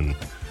rides and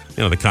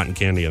the cotton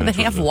candy. And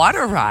they have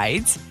water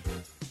rides.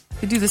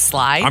 You do the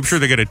slides. I'm sure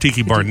they got a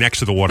tiki bar next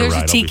to the water ride.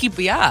 There's a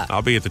tiki,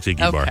 I'll be at the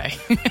tiki bar.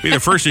 Be the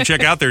first to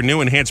check out their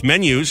new enhanced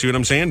menus. See what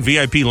I'm saying?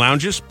 VIP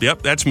lounges.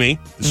 Yep, that's me.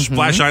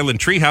 Splash Island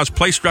Treehouse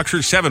Play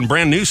Structure, 7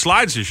 brand new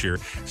slides this year.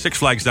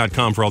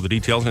 SixFlags.com for all the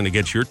details and to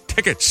get your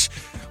tickets.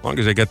 As long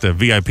as I get the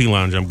VIP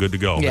lounge, I'm good to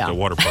go at the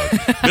water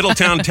park.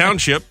 Middletown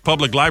Township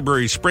Public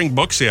Library Spring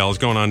Book Sale is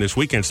going on this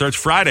weekend. Starts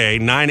Friday,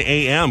 9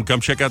 a.m.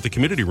 Come check out the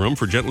community room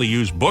for gently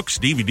used books,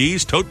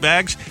 DVDs, tote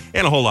bags,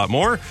 and a whole lot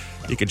more.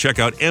 You can check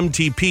out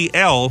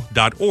mtpl.org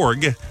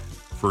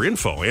for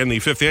info. And the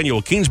 5th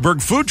Annual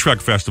Keensburg Food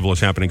Truck Festival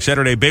is happening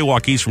Saturday,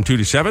 Baywalk East from 2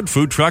 to 7.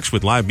 Food trucks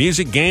with live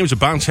music, games, a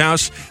bounce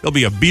house. There'll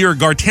be a beer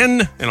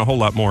garten and a whole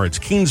lot more. It's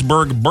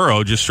Keensburg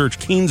Borough. Just search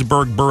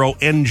Keensburg Borough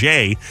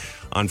NJ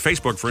on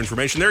Facebook for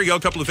information. There you go.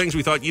 A couple of things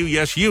we thought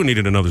you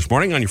needed to know this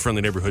morning on your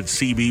friendly neighborhood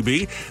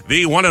CBB,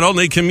 the one and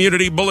only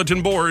community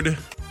bulletin board.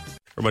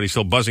 Everybody's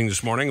still buzzing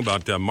this morning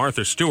about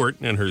Martha Stewart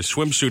and her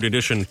swimsuit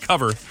edition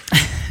cover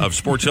of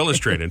Sports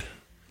Illustrated.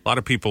 A lot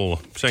of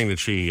people saying that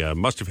she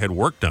must have had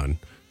work done.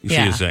 She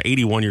is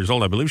 81 years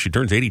old. I believe she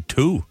turns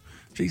 82.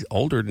 She's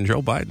older than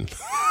Joe Biden.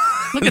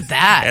 Look at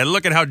that. And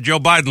look at how Joe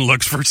Biden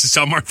looks versus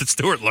how Martha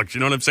Stewart looks. You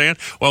know what I'm saying?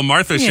 Well,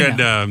 Martha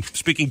said,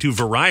 speaking to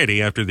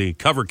Variety after the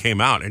cover came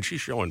out, and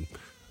she's showing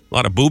a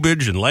lot of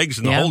boobage and legs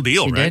and the whole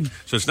deal, right? Did.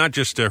 So it's not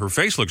just her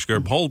face looks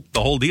good,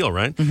 the whole deal,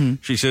 right? Mm-hmm.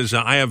 She says,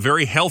 I have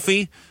very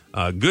healthy,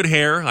 good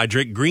hair. I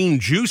drink green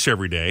juice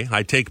every day.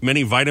 I take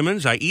many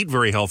vitamins. I eat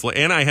very healthily.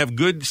 And I have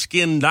good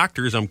skin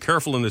doctors. I'm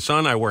careful in the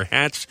sun. I wear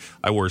hats.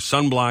 I wear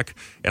sunblock.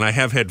 And I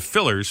have had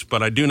fillers,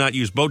 but I do not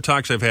use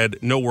Botox. I've had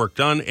no work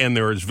done. And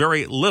there is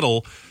very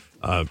little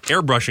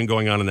airbrushing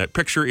going on in that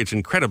picture. It's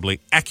incredibly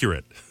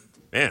accurate.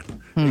 Man,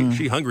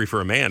 she's hungry for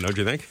a man, don't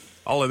you think?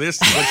 All of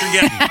this is what you're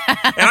getting.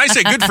 And I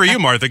say good for you,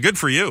 Martha. Good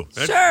for you.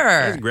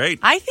 That's great.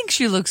 I think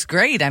she looks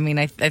great. I mean,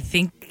 I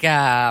think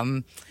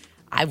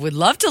I would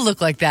love to look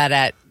like that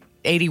at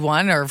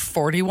 81 or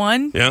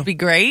 41. Yeah. It'd be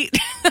great.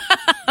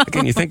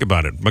 Again, you think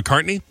about it.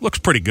 McCartney looks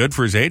pretty good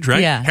for his age,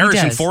 right? Yeah,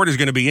 Harrison Ford is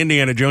going to be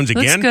Indiana Jones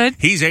again. Looks good.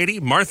 He's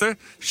 80. Martha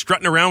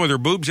strutting around with her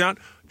boobs out.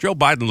 Joe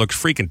Biden looks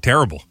freaking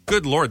terrible.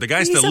 Good Lord. The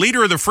guy's the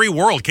leader of the free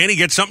world. Can't he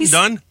get something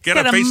done? Get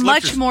a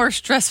much more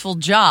stressful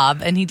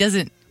job, and he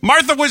doesn't.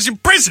 Martha was in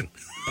prison.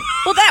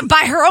 Well, that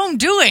by her own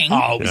doing.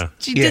 Oh, yeah.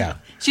 She did.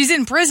 She's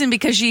in prison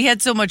because she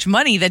had so much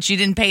money that she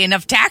didn't pay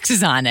enough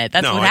taxes on it.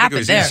 That's what happened there. I think it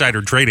was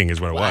insider trading is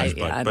what it was.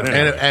 But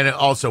anyway. And it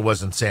also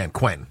wasn't San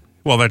Quentin.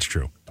 Well, that's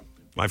true.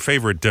 My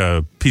favorite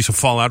piece of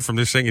fallout from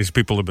this thing is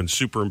people have been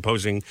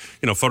superimposing,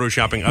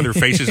 photoshopping other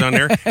faces on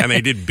there, and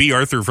they did B.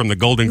 Arthur from the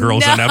Golden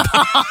Girls on that.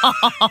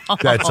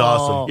 That's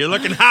awesome. You're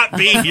looking hot,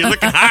 B. You're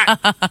looking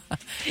hot.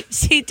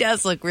 She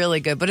does look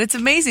really good, but it's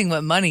amazing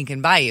what money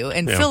can buy you.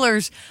 And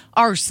fillers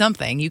are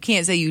something. You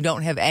can't say you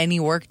don't have any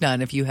work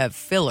done if you have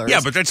fillers.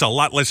 Yeah, but that's a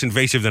lot less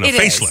invasive than a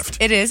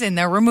facelift. It is, and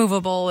they're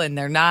removable, and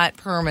they're not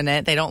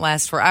permanent. They don't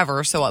last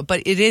forever.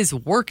 But it is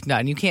work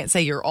done. You can't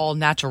say you're all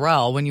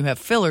natural when you have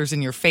fillers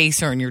in your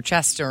face or in your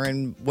chest or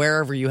in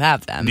wherever you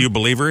have them. Do you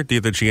believe her? Do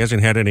you that she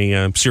hasn't had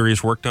any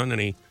serious work done?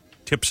 Any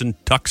tips and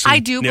tucks and I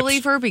do nips?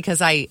 Believe her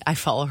because I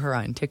follow her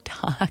on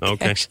TikTok,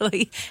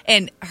 actually.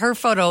 And her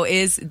photo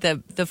is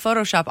the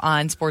Photoshop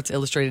on Sports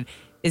Illustrated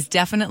is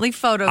definitely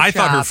Photoshopped. I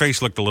thought her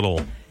face looked a little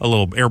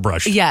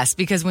airbrushed. Yes,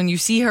 because when you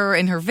see her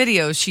in her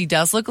videos, she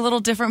does look a little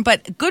different,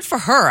 but good for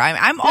her.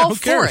 I'm all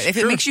for it. If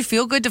it makes you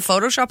feel good to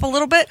Photoshop a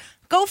little bit,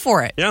 go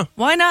for it. Yeah.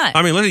 Why not?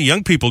 I mean, let the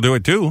young people do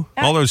it too.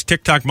 Yeah. All those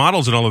TikTok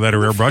models and all of that are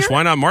airbrushed.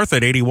 Why not Martha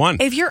at 81?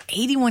 If you're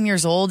 81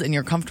 years old and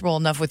you're comfortable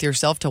enough with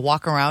yourself to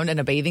walk around in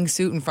a bathing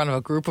suit in front of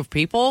a group of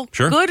people,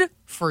 good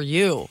for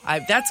you.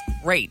 That's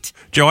great.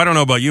 Joe, I don't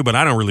know about you, but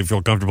I don't really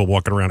feel comfortable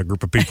walking around a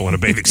group of people in a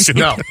bathing suit.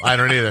 No, I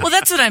don't either. Well,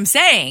 that's what I'm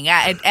saying.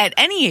 At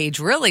any age,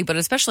 really, but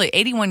especially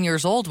 81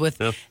 years old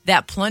with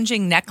that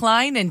plunging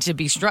neckline and to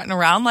be strutting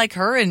around like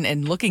her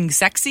and looking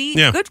sexy.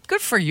 Yeah.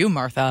 Good for you,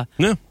 Martha.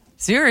 Yeah.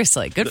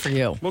 Seriously, good for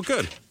you. Well,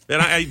 good.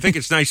 And I think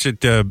it's nice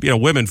that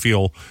women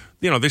feel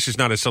this is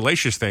not a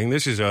salacious thing.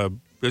 This is an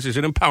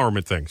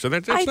empowerment thing. So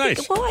that's nice.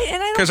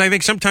 Because I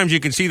think sometimes you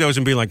can see those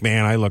and be like,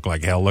 man, I look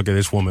like hell. Look at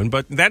this woman.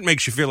 But that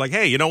makes you feel like,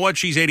 hey, you know what?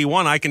 She's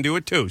 81. I can do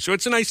it too. So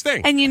it's a nice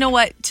thing. And you know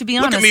what? To be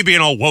honest, look at me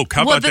being all woke.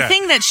 How about that? Well, the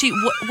thing that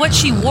what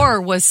she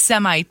wore was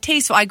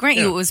semi-tasteful. I grant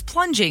you it was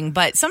plunging,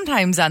 but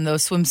sometimes on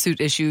those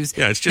swimsuit issues,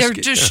 they're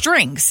just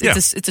strings. Yeah.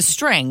 It's a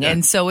string,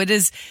 and so it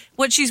is.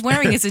 What she's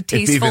wearing is a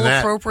tasteful,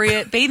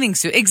 appropriate bathing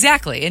suit.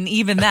 Exactly, and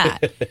even that.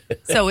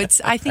 So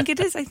I think it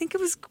is. I think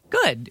it was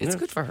good. It's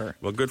good for her.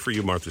 Well, good for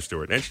you, Martha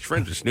Stewart. And she's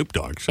friends with Snoop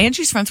Dogg. So and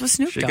she's friends with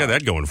Snoop Dogg. She got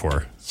that going for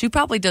her. She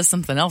probably does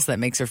something else that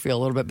makes her feel a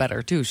little bit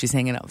better, too. She's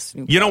hanging out with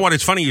Snoop Dogg. You know what?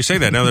 It's funny you say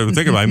that now that I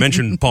think about it. I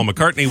mentioned Paul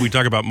McCartney. We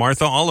talk about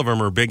Martha. All of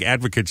them are big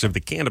advocates of the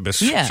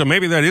cannabis. Yeah. So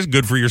maybe that is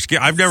good for your skin.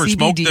 I've never CBD,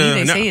 smoked.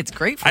 They say it's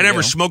great for you. I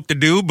never smoked the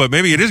do, but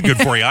maybe it is good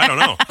for you. I don't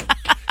know.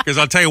 Because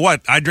I'll tell you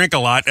what, I drink a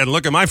lot, and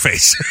look at my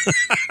face.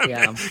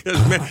 Yeah.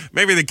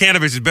 Maybe the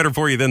cannabis is better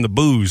for you than the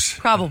booze.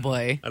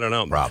 Probably. I don't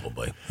know.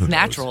 Probably. It's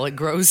natural. It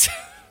grows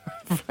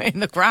in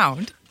the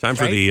ground. Time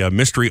for the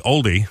mystery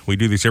oldie. We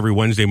do this every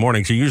Wednesday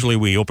morning. So usually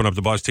we open up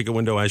the boss ticket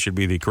window. I should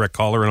be the correct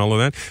caller and all of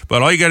that.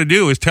 But all you got to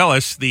do is tell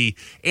us the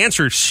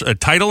answer,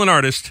 title and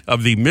artist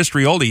of the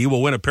mystery oldie. You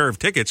will win a pair of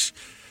tickets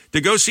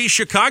to go see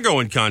Chicago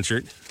in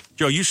concert.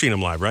 Joe, you've seen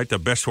them live, right? The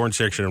best horn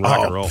section in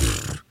rock and roll.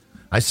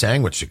 I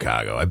sang with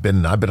Chicago. I've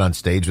been on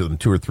stage with them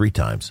 2 or 3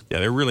 times. Yeah,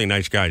 they're really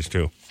nice guys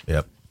too.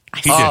 Yep.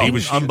 He did. He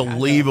was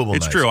unbelievable.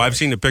 It's nice true. guy. I've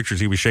seen the pictures.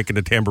 He was shaking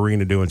the tambourine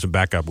and doing some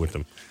backup with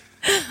them.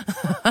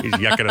 He's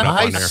yucking it up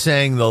I on there.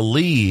 sang the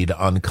lead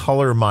on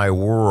 "Color My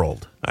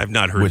World." I've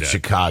not heard with that.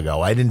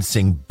 Chicago. I didn't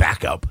sing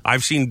backup.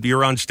 I've seen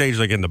you're on stage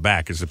like in the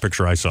back. Is the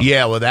picture I saw?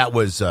 Yeah, well, that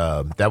was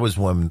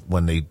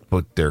when they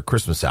put their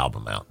Christmas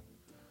album out,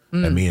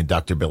 and me and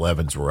Dr. Bill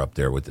Evans were up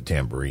there with the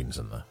tambourines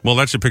and the. Well,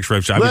 that's the picture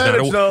I've seen. Let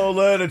it snow,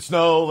 let it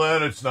snow,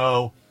 let it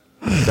snow.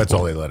 That's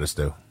all they let us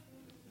do.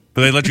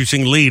 But they let you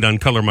sing lead on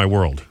 "Color My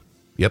World."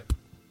 Yep.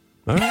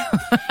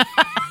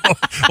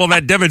 Well,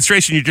 that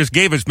demonstration you just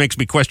gave us makes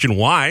me question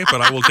why,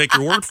 but I will take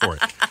your word for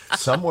it.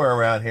 Somewhere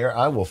around here,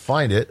 I will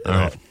find it. And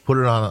I'll put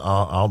it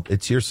on.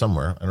 It's here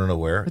somewhere. I don't know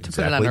where. To put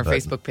it on our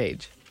Facebook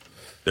page.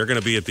 They're going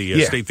to be at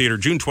the State Theater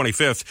June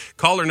 25th.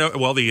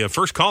 The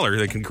first caller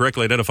that can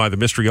correctly identify the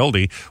mystery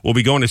oldie will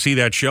be going to see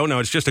that show. Now,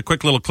 it's just a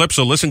quick little clip,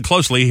 so listen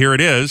closely. Here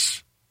it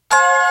is.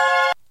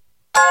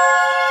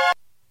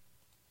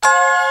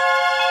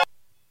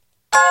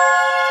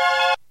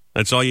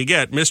 That's all you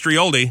get. Mystery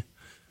oldie.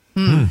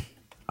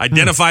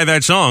 Identify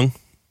that song.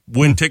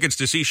 Win tickets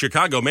to see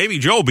Chicago. Maybe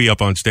Joe will be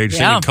up on stage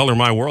singing "Color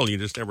My World." You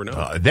just never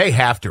know. They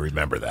have to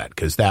remember that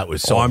because that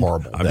was so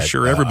horrible. I'm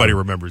sure everybody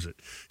remembers it.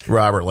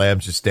 Robert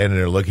Lamb's just standing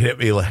there looking at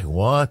me like,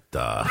 "What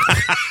the?"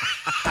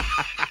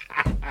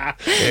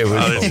 It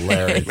was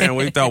hilarious. Man,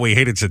 we thought we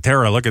hated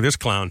Cetera. Look at this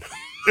clown.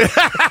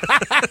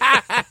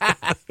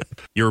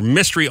 Your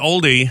mystery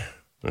oldie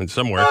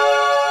somewhere.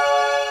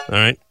 All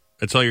right.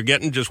 That's all you're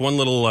getting. Just one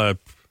little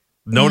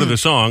note of the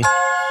song.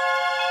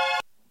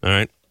 All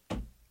right.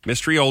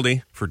 Mystery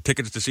oldie for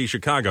tickets to see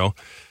Chicago.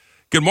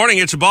 Good morning.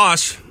 It's a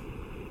boss.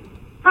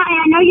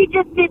 Hi. I know you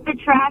just did the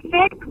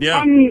traffic.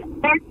 Yeah. And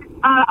there's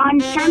on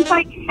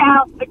Turnpike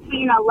South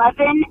between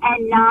 11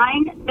 and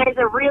 9, there's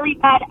a really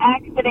bad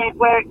accident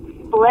where it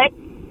splits.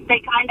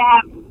 They kind of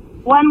have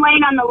one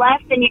lane on the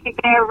left and you can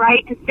go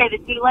right instead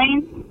of 2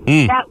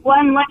 lanes. That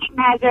one lane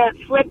has a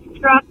flip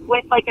truck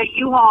with like a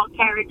U-Haul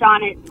carriage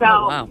on it.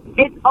 So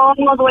it's all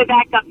the way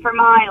back up for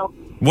miles.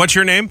 What's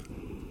your name?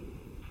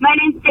 My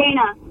name's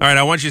Dana. All right,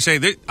 I want you to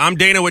say, I'm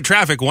Dana with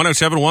Traffic,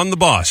 107.1 The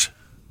Boss.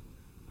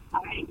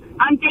 All right.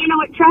 I'm Dana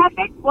with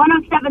Traffic,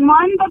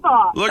 107.1 The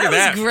Boss. Look at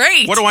that. Was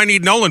great. What do I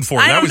need Nolan for?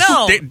 I don't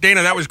know.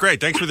 Dana, that was great.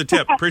 Thanks for the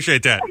tip.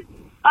 Appreciate that.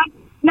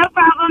 No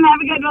problem.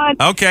 Have a good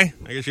one. Okay.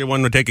 I guess you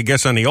wanted to take a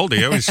guess on the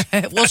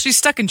oldie. Well, she's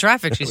stuck in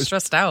traffic. She's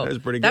stressed out. That was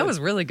pretty good. That was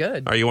really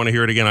good. All right, you want to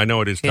hear it again? I know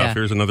it is tough. Yeah.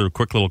 Here's another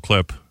quick little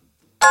clip.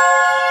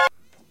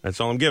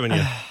 That's all I'm giving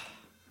you.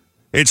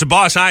 It's a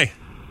boss. Hi.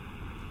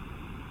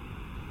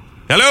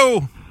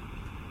 Hello.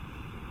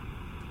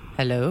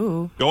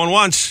 Hello. Going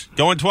once.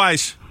 Going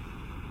twice.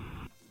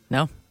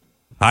 No.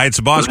 Hi, it's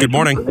a boss. Good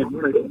morning. Good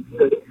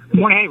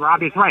morning. Hey,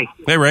 Robbie. It's Ray.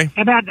 Hey, Ray.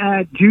 How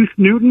about Juice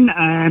Newton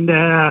and,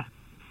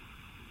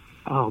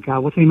 oh, God,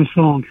 what's the name of the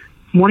song?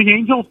 Morning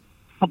Angel?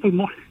 Something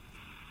more.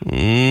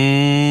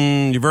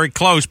 You're very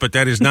close, but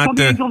that is not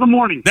Something Angel of the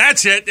Morning.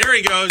 That's it. There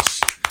he goes.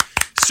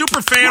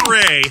 Superfan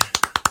Ray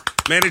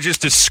manages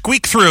to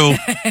squeak through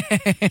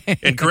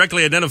and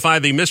correctly identify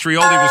the mystery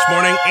oldie this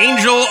morning.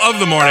 Angel of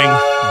the Morning,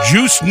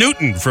 Juice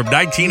Newton from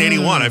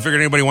 1981. I figured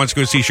anybody wants to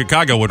go see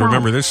Chicago would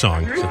remember this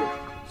song.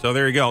 So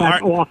there you go.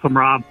 That's awesome,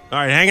 Rob. All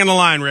right, hang on the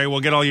line, Ray.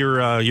 We'll get all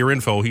your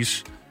info.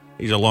 He's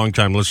a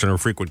longtime listener,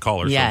 frequent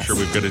caller. Yes. So I'm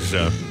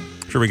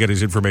sure we get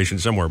his information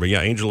somewhere. But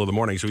yeah, Angel of the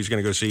Morning. So he's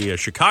going to go see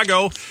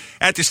Chicago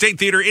at the State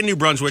Theater in New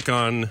Brunswick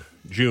on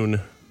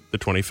June the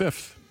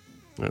 25th.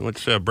 All right,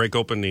 let's break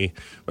open been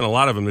a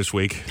lot of them this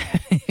week.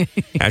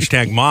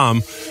 Hashtag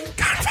Mom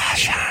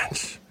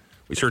Confessions.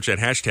 We search that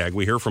hashtag.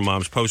 We hear from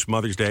moms post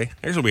Mother's Day.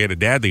 Actually, we had a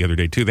dad the other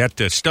day, too. That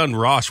stunned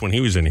Ross when he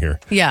was in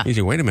here. Yeah. He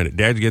said, wait a minute,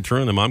 dads get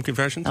through in the mom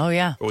confessions? Oh,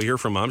 yeah. Well, we hear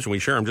from moms, and we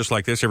share them just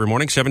like this every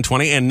morning,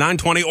 7:20 and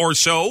 9:20 or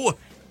so.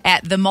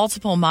 At the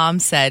multiple mom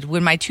said,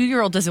 when my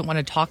 2-year-old doesn't want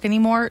to talk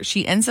anymore,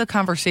 she ends the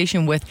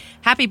conversation with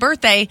happy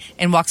birthday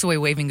and walks away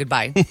waving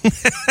goodbye.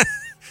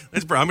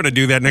 I'm going to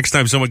do that next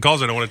time someone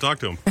calls. I don't want to talk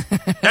to him.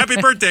 Happy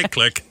birthday,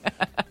 click.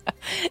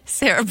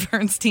 Sarah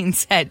Bernstein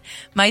said,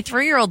 my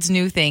 3-year-old's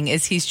new thing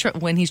is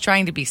when he's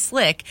trying to be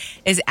slick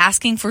is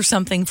asking for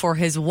something for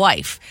his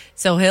wife.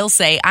 So he'll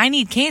say, I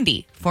need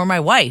candy for my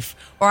wife,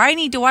 or I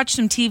need to watch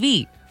some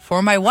TV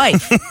for my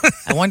wife.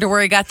 I wonder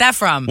where he got that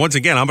from. Once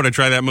again, I'm going to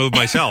try that move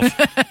myself.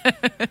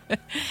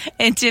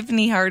 And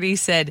Tiffany Hardy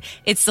said,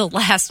 it's the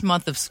last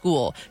month of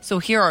school. So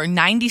here are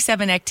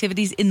 97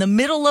 activities in the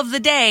middle of the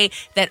day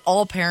that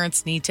all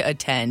parents need to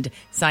attend.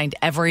 Signed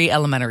every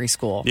elementary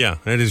school. Yeah,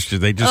 it is.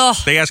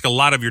 They ask a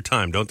lot of your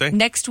time, don't they?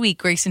 Next week,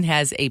 Grayson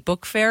has a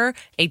book fair,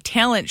 a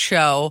talent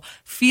show,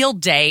 field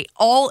day,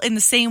 all in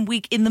the same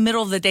week in the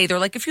middle of the day. They're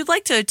like, if you'd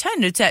like to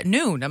attend, it's at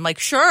noon. I'm like,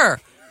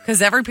 sure. Because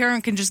every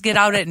parent can just get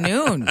out at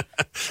noon.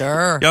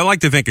 Sure. Yeah, I like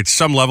to think at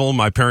some level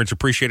my parents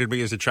appreciated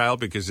me as a child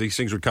because these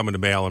things would come in the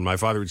mail and my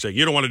father would say,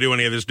 you don't want to do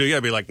any of this, do you?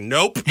 I'd be like,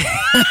 nope.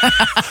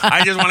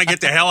 I just want to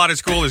get the hell out of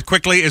school as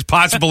quickly as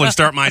possible and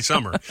start my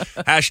summer.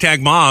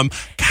 #mom.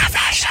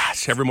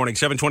 Every morning,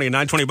 7:20 and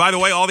 9:20. By the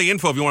way, all the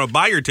info, if you want to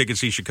buy your ticket,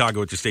 see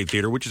Chicago at the State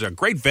Theater, which is a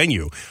great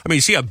venue. I mean,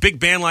 you see a big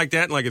band like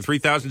that, like a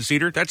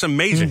 3,000-seater, that's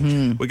amazing.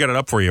 Mm-hmm. We got it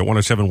up for you at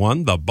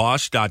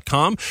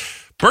 1071theboss.com.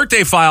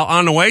 Birthday file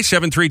on the way,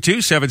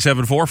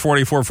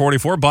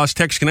 732-774-4444. Boss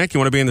Text Connect.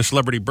 You want to be in the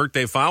celebrity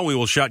birthday file? We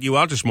will shout you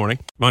out this morning.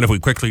 Mind if we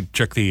quickly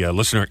check the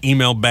listener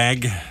email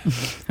bag?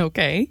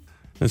 Okay.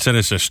 And sent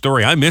us a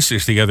story. I missed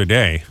this the other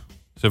day.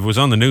 So if it was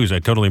on the news, I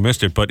totally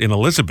missed it. But in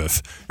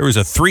Elizabeth, there was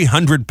a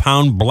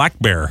 300-pound black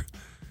bear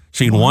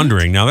seen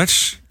wandering. Now,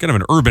 that's kind of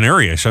an urban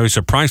area, so I was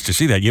surprised to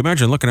see that. You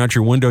imagine looking out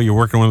your window, you're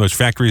working in one of those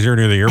factories there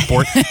near the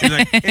airport. You're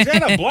like, is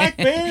that a black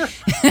bear?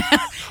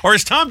 Or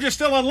is Tom just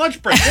still on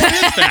lunch break? What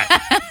is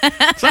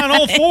that? It's on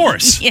all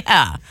fours.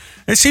 Yeah.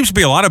 There seems to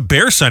be a lot of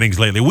bear sightings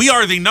lately. We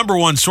are the number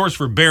one source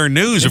for bear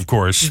news, of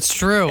course. It's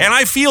true. And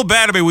I feel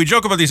bad. I mean, we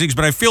joke about these things,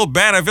 but I feel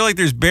bad. I feel like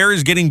there's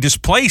bears getting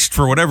displaced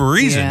for whatever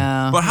reason.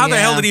 Yeah, but how the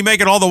hell did he make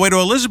it all the way to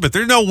Elizabeth?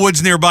 There's no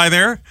woods nearby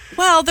there.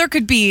 Well, there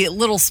could be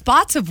little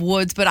spots of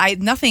woods, but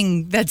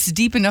nothing that's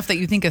deep enough that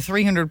you think a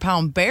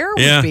 300-pound bear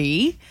would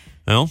be.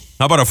 Well,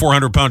 how about a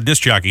 400-pound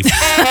disc jockey?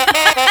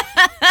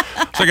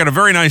 So I got a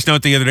very nice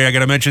note the other day. I got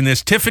to mention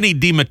this. Tiffany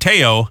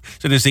DiMatteo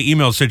sent us the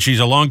email, said she's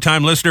a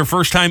long-time listener,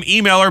 first-time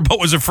emailer, but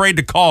was afraid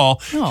to call.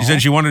 Aww. She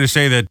said she wanted to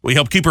say that we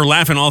helped keep her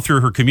laughing all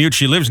through her commute.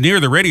 She lives near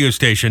the radio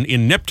station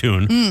in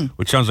Neptune,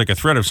 which sounds like a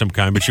threat of some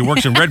kind, but she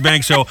works in Red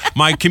Bank, so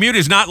my commute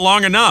is not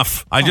long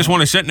enough. I just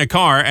want to sit in a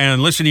car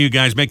and listen to you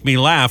guys make me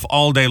laugh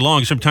all day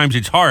long. Sometimes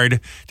it's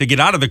hard to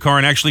get out of the car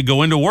and actually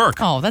go into work.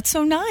 Oh, that's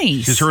so nice.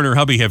 Because her and her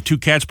hubby have two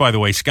cats, by the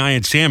way, Sky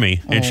and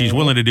Sammy, and she's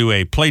willing to do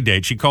a play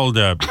date. She called,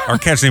 our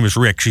cat's name is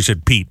Rick. She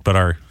said Pete, but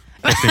our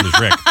cat's name is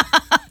Rick.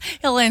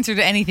 He'll answer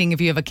to anything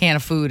if you have a can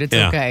of food. It's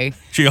okay.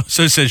 She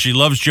also says she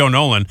loves Joe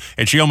Nolan,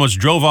 and she almost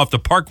drove off the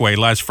Parkway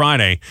last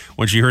Friday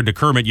when she heard the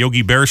Kermit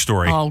Yogi Bear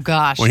story. Oh,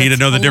 gosh. When he didn't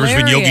know the difference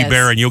between Yogi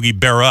Bear and Yogi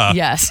Berra.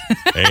 Yes.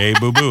 Hey,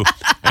 boo-boo.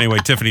 Anyway,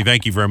 Tiffany,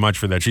 thank you very much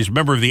for that. She's a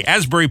member of the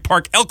Asbury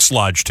Park Elks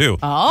Lodge, too.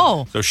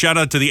 Oh. So shout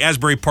out to the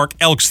Asbury Park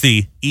Elks,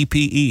 the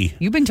EPE.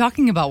 You've been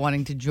talking about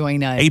wanting to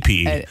join a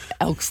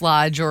Elks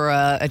Lodge or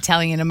a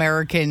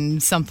Italian-American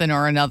something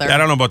or another. I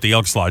don't know about the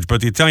Elks Lodge,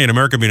 but the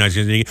Italian-American would be nice.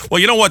 Well,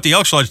 you know what? The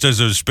Elks Lodge does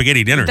those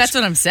spaghetti dinners. That's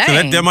what I'm saying.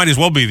 So that might as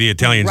well be the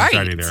Italian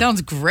society there.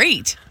 Sounds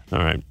great. All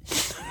right.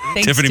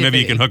 Thanks, Tiffany, maybe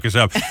you can hook us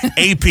up.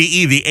 APE,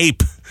 the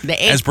ape. The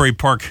ape. Asbury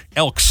Park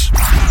Elks.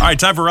 All right,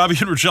 time for Robby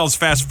and Rochelle's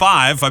Fast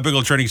Five. 5 big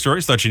old trending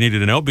stories thought you needed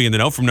to know. Be in the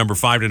know from number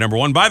 5 to number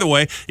 1. By the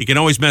way, you can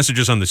always message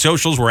us on the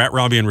socials. We're at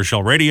Robby and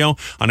Rochelle Radio.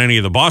 On any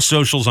of the Boss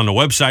socials, on the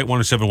website,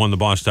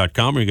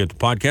 1071theboss.com, where you get the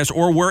podcast,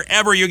 or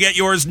wherever you get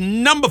yours.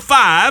 Number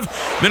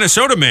 5,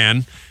 Minnesota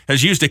man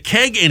has used a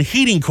keg and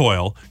heating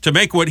coil to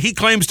make what he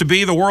claims to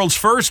be the world's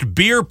first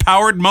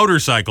beer-powered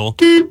motorcycle.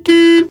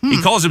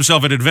 He calls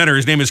himself an inventor.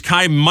 His name is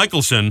Kai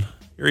Michelson.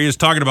 Here he is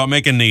talking about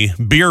making the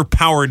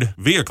beer-powered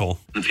vehicle.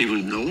 The people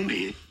who know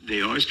me,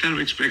 they always kind of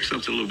expect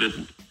something a little bit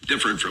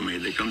different from me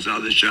that comes out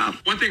of the shop.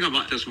 One thing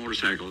about this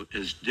motorcycle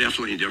is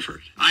definitely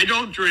different. I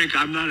don't drink.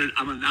 I'm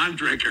a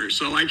non-drinker,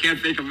 so I can't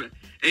think of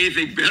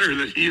anything better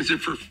than to use it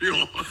for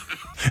fuel.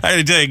 I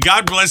gotta tell you,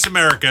 God bless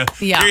America.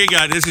 Yeah. Here you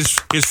go. This is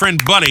his friend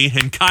Buddy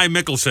and Kai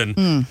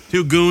Michelson,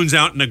 2 goons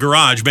out in the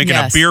garage making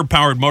a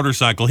beer-powered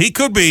motorcycle. He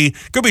could be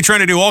trying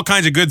to do all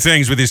kinds of good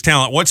things with his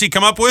talent. What's he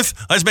come up with?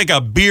 Let's make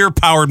a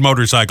beer-powered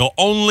motorcycle,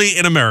 only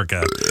in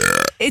America.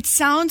 It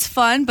sounds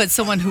fun, but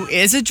someone who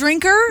is a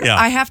drinker,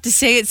 I have to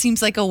say it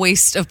seems like a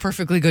waste of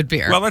perfectly good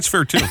beer. Well, that's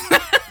fair, too.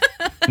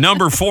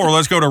 Number 4,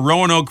 let's go to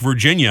Roanoke,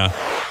 Virginia.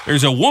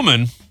 There's a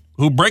woman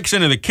who breaks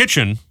into the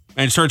kitchen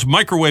and starts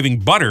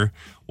microwaving butter.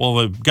 Well,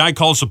 the guy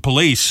calls the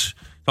police,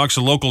 talks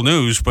to local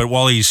news, but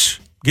while he's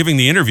giving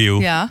the interview,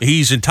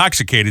 he's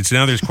intoxicated. So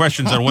now there's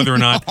questions on whether or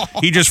not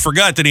he just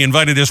forgot that he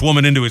invited this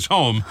woman into his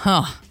home.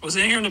 I was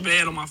in here in the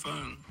bed on my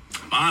phone.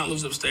 My aunt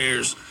lives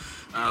upstairs.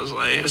 I was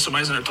like,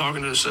 somebody's in there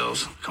talking to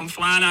themselves. Come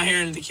flying out here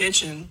into the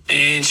kitchen,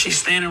 and she's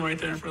standing right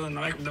there in front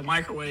of the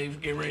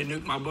microwave, getting ready to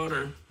nuke my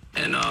butter.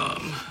 And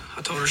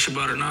I told her she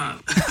better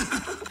not.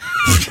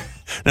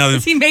 Now,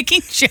 is he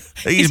making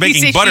he's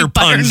making butter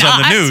puns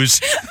on the news.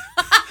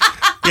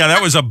 Yeah,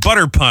 that was a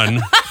butter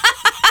pun.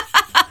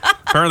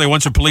 Apparently,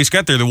 once the police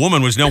got there, the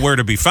woman was nowhere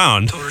to be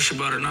found. Told her she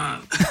better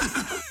not.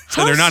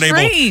 So they're not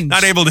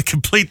able to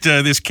complete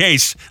this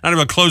case. Not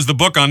able to close the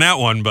book on that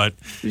one, but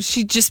is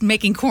she just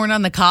making corn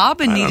on the cob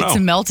and needed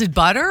some melted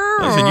butter?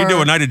 Listen, you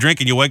do a night of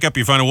drinking, you wake up,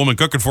 you find a woman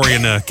cooking for you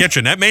in the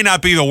kitchen. That may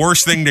not be the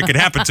worst thing that could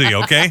happen to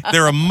you, okay?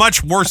 There are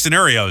much worse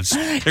scenarios.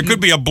 There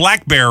could be a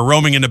black bear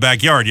roaming in the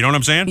backyard. You know what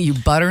I'm saying? You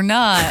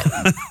butternut.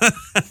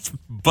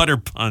 Butter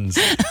puns.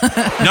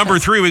 Number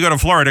 3, we go to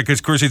Florida because,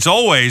 of course, it's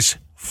always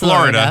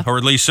Florida, or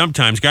at least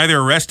sometimes. Guy there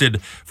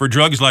arrested for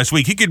drugs last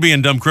week. He could be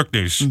in Dumb Crook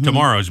News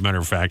tomorrow, as a matter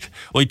of fact.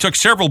 Well, he took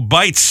several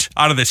bites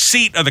out of the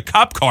seat of the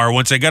cop car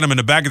once they got him in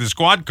the back of the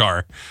squad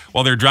car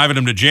while they're driving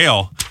him to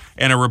jail.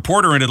 And a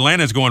reporter in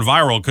Atlanta is going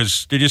viral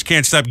because they just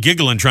can't stop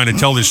giggling trying to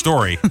tell this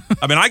story.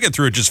 I mean, I get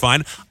through it just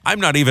fine. I'm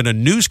not even a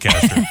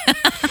newscaster.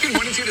 Good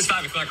morning to you. It's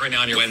 5 o'clock right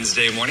now on your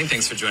Wednesday morning.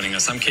 Thanks for joining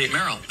us. I'm Kate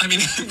Merrill.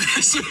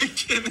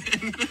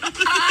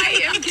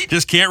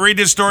 Just can't read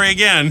this story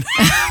again.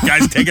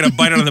 Guy's taking a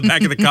bite out of the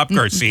back of the cop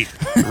car seat.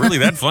 Really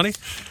that funny?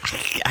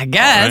 I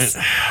guess.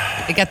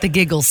 Right. They got the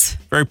giggles.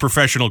 Very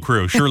professional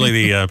crew. Surely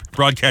the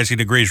broadcasting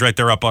degree is right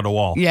there up on the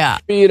wall. Yeah.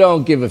 You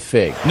don't give a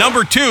fig.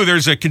 Number 2,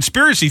 there's a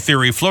conspiracy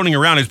theory floating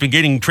around. It's been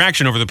gaining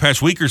traction over the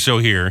past week or so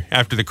here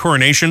after the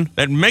coronation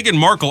that Meghan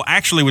Markle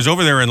actually was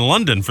over there in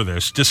London for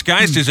this,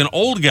 disguised as an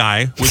old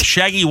guy with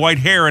shaggy white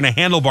hair and a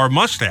handlebar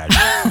mustache.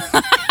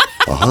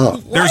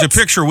 There's a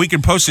picture. We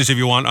can post this if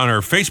you want on our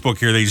Facebook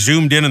here. They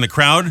zoomed in the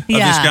crowd of this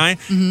guy,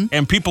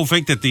 and people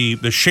think that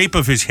the shape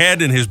of his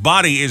head and his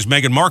body is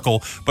Meghan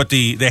Markle, but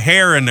the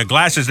hair and the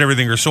glasses and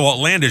everything are so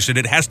outlandish that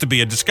it has to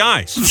be a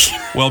disguise.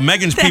 Well,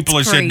 Meghan's people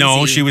have said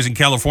no, she was in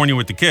California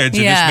with the kids,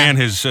 and this man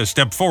has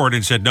stepped forward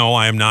and said, no,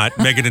 I am not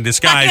Meghan in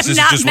disguise. This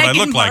is just what I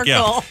look like.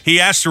 Yeah. He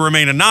asked to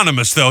remain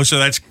anonymous, though, so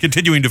that's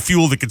continuing to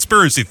fuel the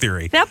conspiracy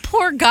theory. That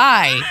poor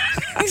guy.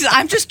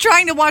 I'm just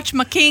trying to watch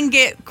my king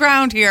get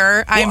crowned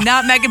here. I'm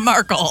not Meghan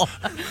Markle.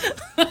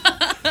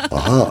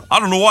 I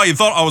don't know why you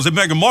thought I was a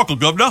Meghan Markle,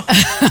 Governor.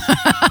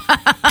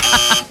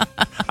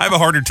 I have a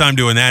harder time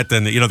doing that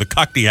than the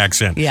Cockney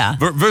accent. Yeah.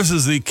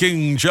 Versus the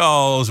King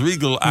Charles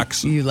regal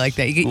accent. You like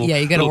that?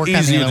 You got to work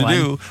on the other one.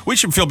 Do. We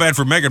should feel bad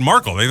for Meghan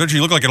Markle. They thought she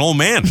looked like an old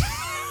man.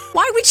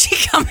 Why would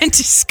she come in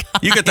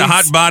disguise? You get the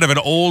hot bod of an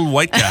old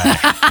white guy,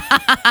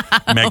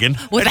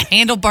 Meghan. With a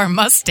handlebar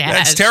mustache.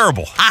 That's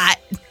terrible. Hot.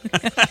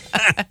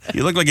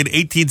 You look like an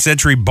 18th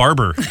century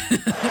barber.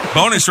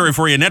 Bonus story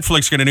for you.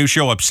 Netflix got a new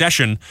show,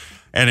 Obsession,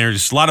 and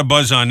there's a lot of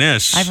buzz on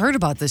this. I've heard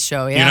about this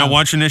show, yeah. You're not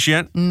watching this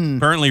yet?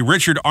 Apparently,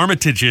 Richard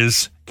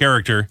Armitage's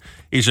character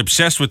is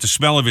obsessed with the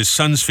smell of his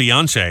son's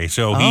fiancée,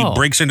 so he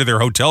breaks into their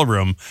hotel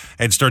room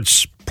and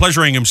starts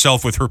pleasuring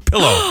himself with her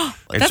pillow.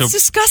 That's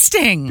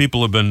disgusting.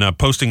 People have been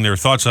posting their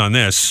thoughts on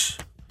this.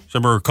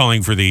 Some are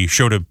calling for the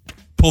show to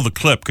pull the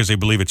clip because they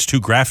believe it's too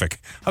graphic.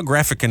 How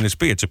graphic can this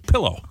be? It's a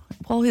pillow.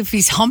 Well, if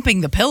he's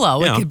humping the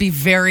pillow, it could be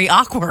very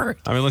awkward.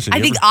 I mean, listen.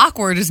 I think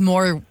awkward is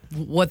more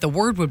what the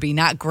word would be,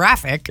 not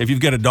graphic. If you've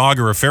got a dog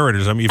or a ferret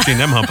or something, you've seen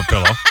them hump a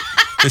pillow.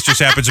 This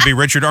just happens to be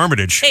Richard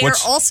Armitage. They are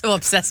also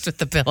obsessed with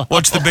the pillow.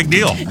 What's the big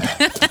deal?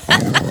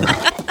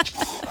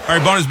 All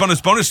right,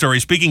 bonus story.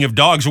 Speaking of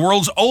dogs,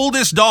 world's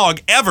oldest dog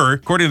ever,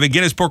 according to the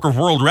Guinness Book of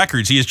World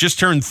Records. He has just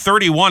turned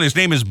 31. His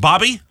name is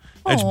Bobby.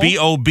 That's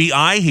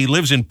Bobi. He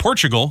lives in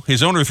Portugal.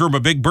 His owner threw him a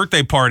big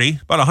birthday party.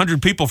 About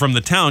 100 people from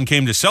the town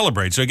came to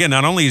celebrate. So again,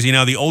 not only is he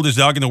now the oldest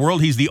dog in the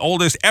world, he's the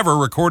oldest ever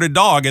recorded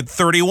dog at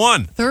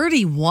 31.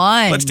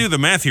 31. Let's do the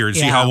math here and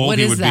see how old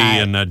he would be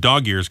in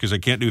dog years, because I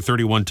can't do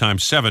 31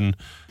 times 7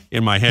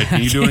 in my head.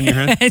 Can you do it in your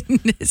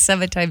head?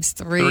 7 times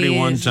 3.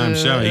 31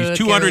 times 7. He's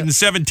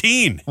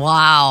 217.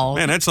 Wow.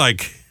 Man,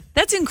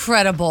 that's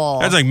incredible.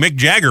 That's like Mick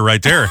Jagger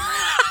right there.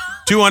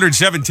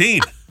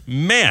 217.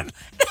 Man.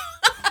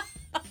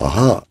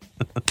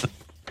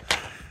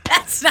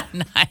 That's not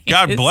nice.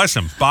 God bless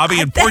him. Bobby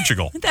in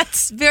Portugal.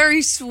 That's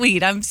very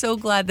sweet. I'm so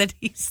glad that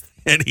he's...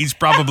 And he's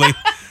probably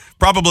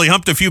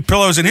humped a few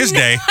pillows in his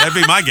day. That'd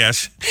be my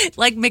guess.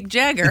 Like Mick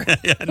Jagger.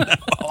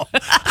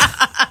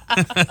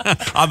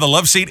 On the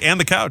love seat and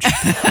the couch.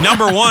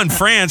 Number 1,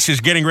 France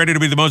is getting ready to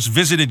be the most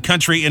visited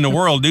country in the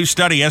world. New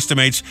study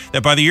estimates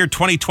that by the year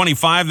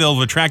 2025, they'll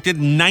have attracted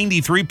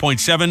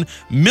 93.7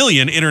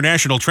 million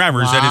international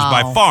travelers. Wow. That is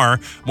by far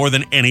more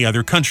than any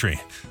other country.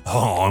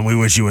 Oh, and we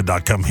wish you would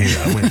not come here.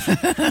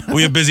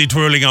 We are busy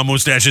twirling our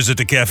mustaches at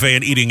the cafe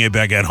and eating a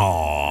baguette.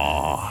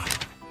 Oh.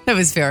 That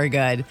was very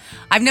good.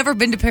 I've never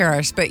been to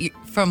Paris, but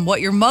from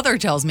what your mother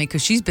tells me,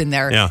 because she's been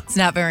there, it's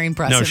not very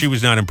impressive. No, she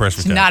was not impressed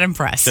with that. Not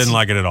impressed. Didn't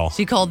like it at all.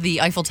 She called the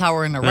Eiffel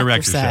Tower an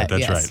erector set.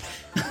 That's right.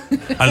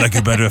 I like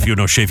it better if you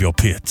don't shave your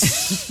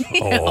pits.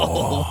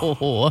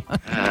 Oh.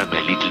 My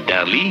little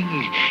darling,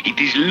 it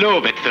is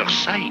love at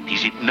first sight,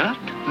 is it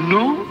not?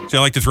 No? See,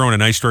 I like to throw in a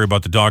nice story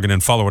about the dog and then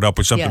follow it up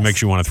with something that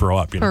makes you want to throw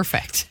up.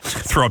 Perfect.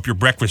 Throw up your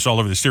breakfast all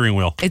over the steering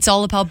wheel. It's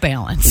all about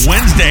balance.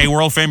 Wednesday,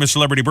 world-famous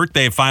celebrity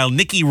birthday file,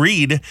 Nikki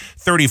Reed,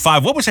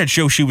 35. What was that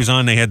show she was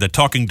on? They had the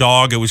talking dog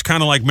dog. It was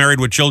kind of like Married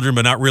with Children,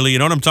 but not really. You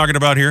know what I'm talking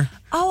about here?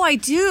 Oh, I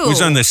do. It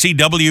was on the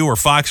CW or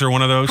Fox or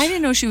one of those. I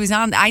didn't know she was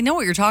on. I know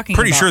what you're talking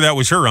Pretty about. sure that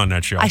was her on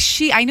that show.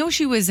 I know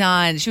she was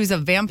on. She was a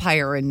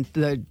vampire in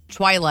the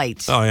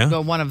Twilight. Oh, yeah?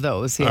 One of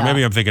those, yeah.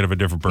 Maybe I'm thinking of a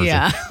different person.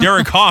 Yeah.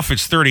 Derek Hoff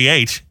is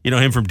 38. You know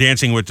him from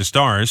Dancing with the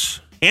Stars.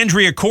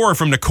 Andrea Corr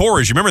from the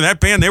Corrs. You remember that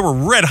band? They were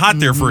red hot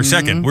there for a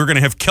second. We were going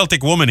to have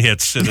Celtic Woman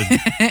hits in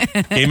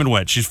the Game and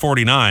Wet. She's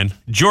 49.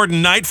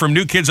 Jordan Knight from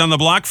New Kids on the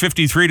Block,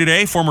 53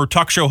 today. Former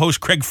talk show host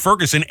Craig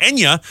Ferguson.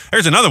 Enya,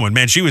 there's another one,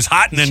 man. She was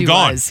hot and then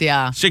gone. Was,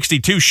 yeah.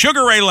 62.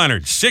 Sugar Ray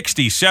Leonard,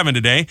 67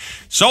 today.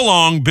 So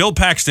long, Bill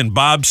Paxton,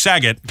 Bob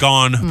Saget,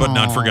 gone but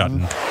not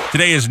forgotten.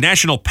 Today is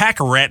National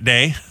Pack Rat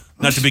Day.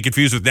 Not to be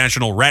confused with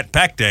National Rat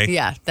Pack Day.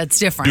 Yeah, that's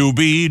different.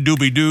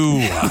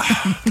 Doobie-doo.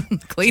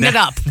 Clean it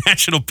up.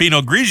 National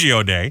Pinot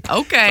Grigio Day.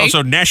 Okay.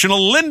 Also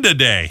National Linda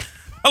Day.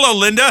 Hello,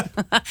 Linda.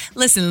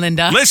 Listen,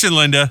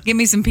 Linda. Give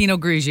me some Pinot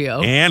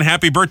Grigio. And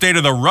happy birthday to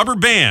the rubber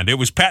band. It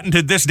was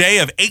patented this day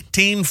of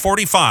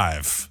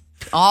 1845.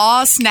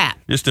 Aw, snap.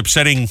 Just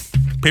upsetting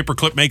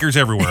paperclip makers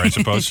everywhere, I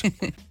suppose.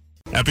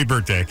 Happy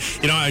birthday.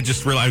 You know, I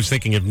just realized I was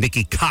thinking of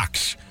Nikki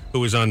Cox, who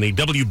was on the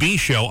WB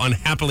show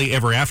Unhappily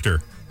Ever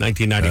After.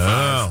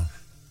 1995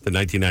 to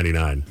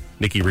 1999.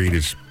 Nikki Reed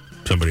is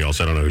somebody else.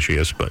 I don't know who she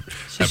is, but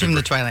she's from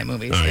the Twilight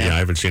movies. Yeah, I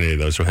haven't seen any of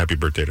those, so happy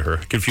birthday to her.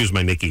 Confused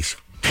my Nickies.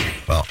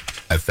 Well,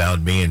 I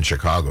found me in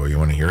Chicago. You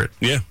want to hear it?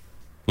 Yeah,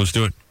 let's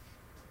do it.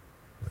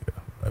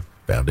 I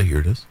found it. Here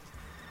it is.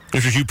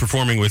 This is you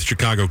performing with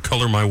Chicago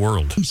Color My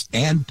World.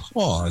 And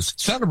pause.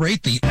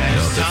 Celebrate the...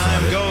 As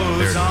time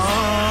goes on,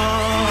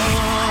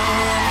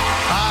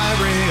 I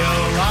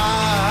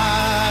realize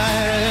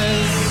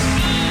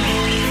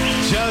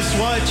just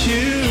what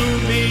you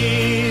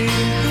mean.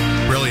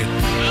 Brilliant.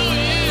 Oh,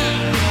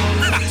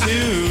 yeah. To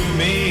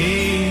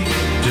me.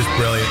 Just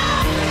brilliant.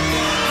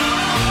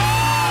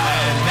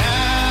 And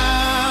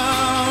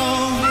now.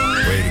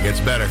 Wait, it gets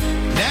better.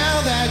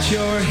 Now that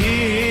you're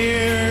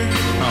here.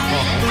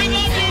 We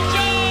love you,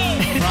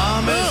 Joe.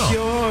 Promise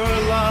your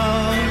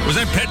love. Was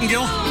that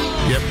Pettingill?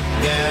 Yep.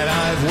 That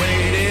I've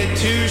waited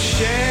to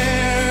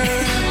share.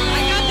 I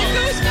got the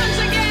goosebumps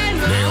again.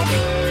 Naomi.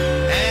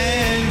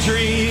 And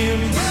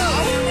dreams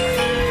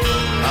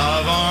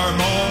of our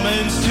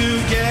moments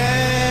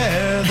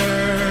together.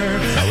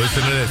 Now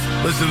listen to this.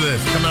 Listen to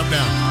this. Coming up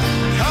now.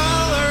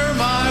 Color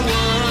my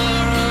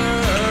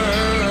world.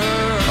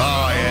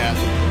 Oh, yeah.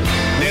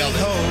 Nailed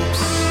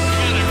hopes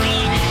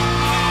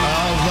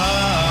of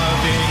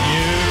loving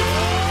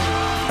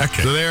you.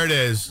 Okay. So there it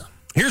is.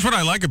 Here's what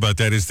I like about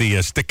that is the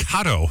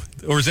staccato,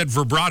 or is that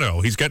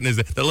vibrato? He's getting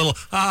that little,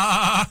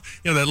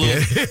 you know, that little,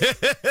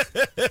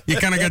 you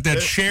kind of got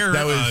that Cher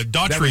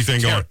Daughtry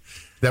thing going.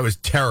 That was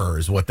terror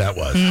is what that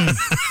was.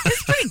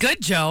 It's pretty good,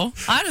 Joe.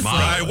 Honestly.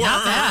 My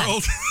not bad.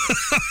 world.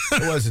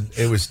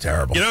 It was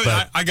terrible. You know,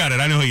 I got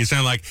it. I know who you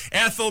sound like.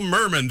 Ethel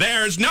Merman,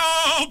 there's no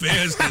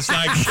business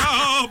like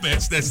show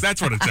business.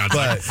 That's what it sounds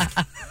like.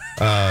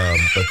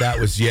 But that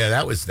was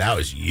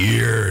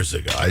years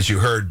ago, as you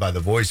heard by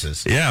the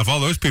voices. Yeah, if all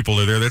those people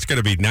are there, that's got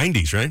to be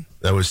 90s, right?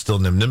 That was still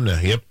Nim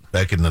Nimna. Yep,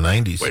 back in the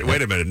 90s.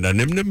 Wait a minute,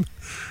 Nim Nim?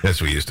 That's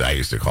what I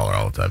used to call her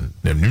all the time.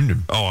 Nim Nim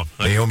Nim. Oh,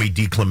 Naomi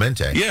D.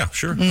 Clemente. Yeah,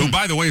 sure. Who,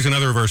 by the way, is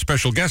another of our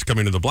special guests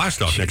coming to the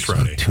Blast Off next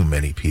Friday. Too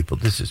many people.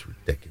 This is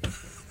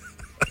ridiculous.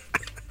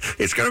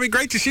 It's going to be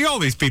great to see all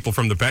these people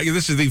from the pack.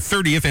 This is the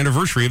 30th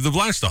anniversary of the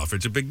Blast Off.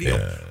 It's a big deal.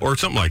 Yeah. Or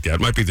something like that. It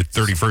might be the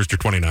 31st or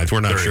 29th. We're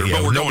not sure.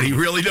 Yeah, but nobody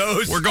really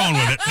knows. We're going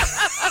with it.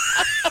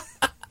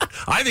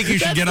 I think you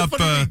should get up.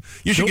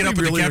 You should get up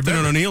with the Captain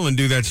and O'Neill and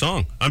do that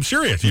song. I'm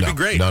serious. You'd be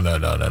great. No.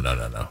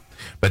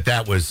 But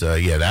that was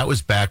that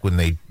was back when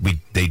they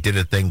did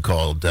a thing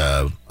called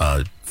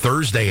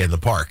Thursday in the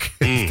Park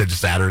instead of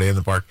Saturday in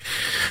the Park,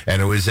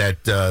 and it was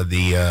at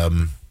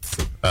the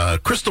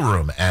Crystal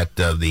Room at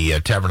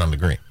the Tavern on the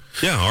Green.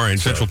 Yeah, all right, in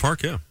Central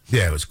Park, yeah.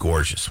 Yeah, it was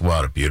gorgeous.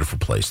 What a beautiful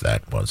place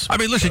that was. I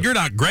mean, listen, you're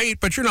not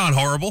great, but you're not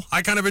horrible.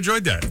 I kind of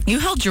enjoyed that. You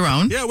held your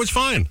own. Yeah, it was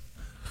fine.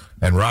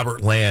 And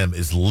Robert Lamb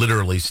is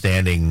literally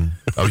standing,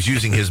 I was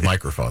using his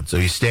microphone, so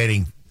he's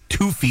standing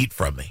 2 feet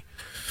from me.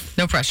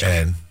 No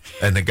pressure.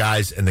 And the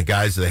guys in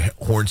the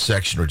horn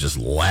section were just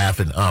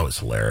laughing. Oh, it was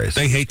hilarious.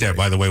 They hate that,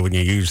 by the way, when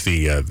you use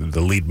the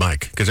lead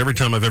mic. Because every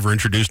time I've ever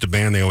introduced a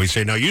band, they always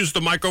say, now use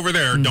the mic over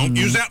there. Mm-hmm. Don't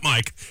use that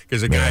mic.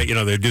 Because the guy, you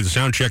know, they do the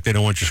sound check. They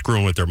don't want you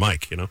screwing with their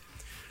mic, you know.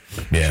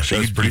 Yeah, so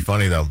it was pretty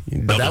funny, though.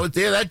 But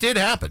that did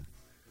happen.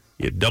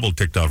 You double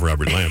ticked off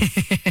Robert Lamb.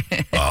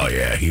 Oh,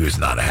 yeah, he was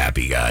not a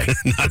happy guy.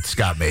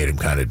 Scott made him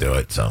kind of do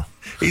it, so.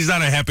 He's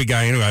not a happy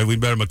guy anyway. We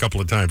met him a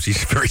couple of times.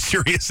 He's a very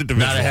serious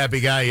individual. Not a happy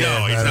guy, yeah.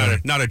 No,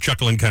 he's not a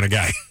chuckling kind of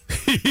guy.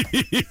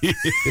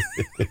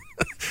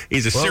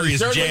 He's a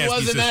serious jazz musician.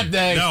 Wasn't that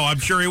day. No, I'm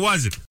sure he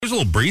wasn't. It was a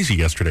little breezy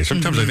yesterday.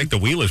 Sometimes I think the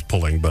wheel is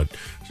pulling, but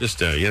just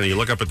you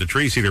look up at the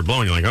trees, see they're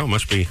blowing. You're like, oh,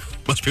 must be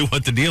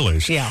what the deal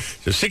is. Yeah.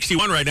 So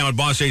 61 right now at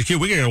Boss HQ.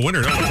 We get a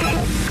winner.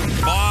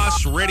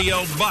 Boss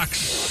Radio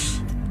Bucks.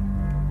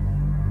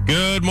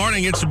 Good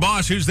morning. It's the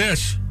boss. Who's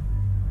this?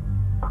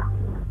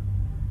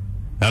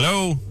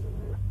 Hello.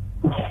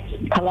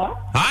 Hello?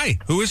 Hi.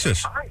 Who is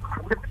this?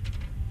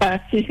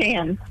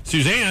 Suzanne.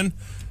 Suzanne,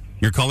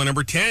 you're caller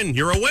number 10.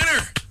 You're a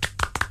winner.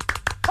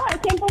 Oh, I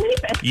can't believe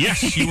it.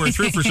 Yes, you were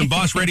through for some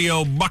Boss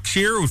Radio bucks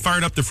here. We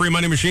fired up the free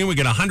money machine. We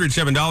got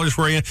 $107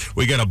 for you.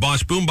 We got a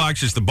Boss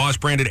boombox. It's the Boss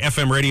branded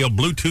FM radio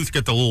Bluetooth.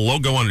 Got the little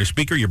logo on the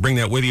speaker. You bring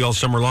that with you all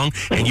summer long,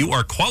 and you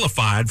are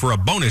qualified for a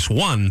bonus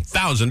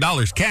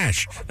 $1,000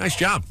 cash. Nice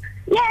job.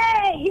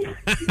 Yay!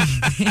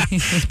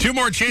 2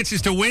 more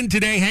chances to win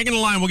today. Hang in the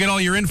line. We'll get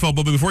all your info.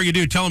 But before you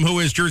do, tell them who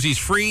is Jersey's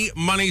free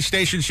money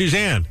station,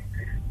 Suzanne.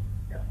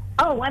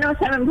 Oh,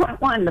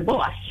 107.1, the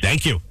Boss.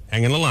 Thank you.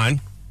 Hang in the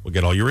line. We'll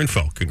get all your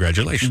info.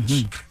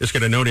 Congratulations. Just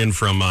got a note in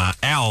from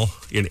Al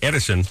in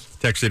Edison.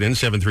 Texted in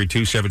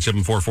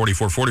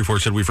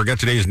 732-774-4444. Said, we forgot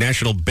today is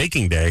National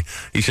Baking Day.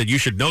 He said, you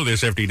should know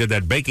this after you did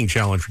that baking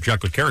challenge for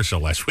Chocolate Carousel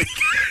last week.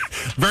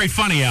 Very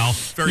funny, Al.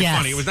 Very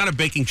funny. It was not a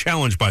baking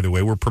challenge, by the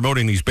way. We're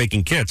promoting these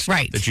baking kits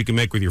that you can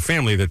make with your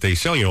family that they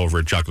sell you over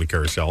at Chocolate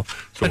Carousel.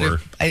 So but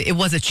it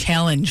was a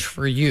challenge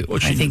for you.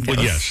 I think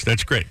yes,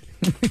 that's great.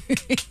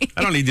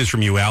 I don't need this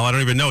from you, Al. I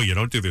don't even know you.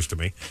 Don't do this to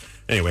me.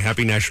 Anyway,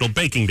 happy National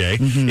Baking Day.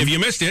 If you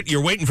missed it,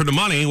 you're waiting for the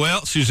money.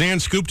 Well,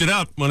 Suzanne scooped it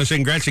up. Want to say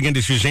congrats again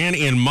to Suzanne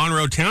in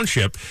Monroe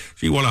Township.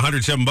 She won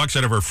 $107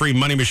 out of her free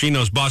money machine,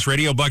 those Boss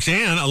Radio bucks,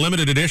 and a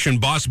limited edition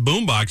Boss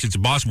boombox. It's a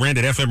Boss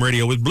branded FM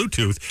radio with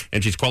Bluetooth,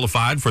 and she's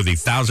qualified for the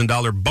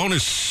 $1,000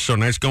 bonus. So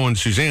nice going,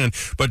 Suzanne.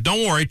 But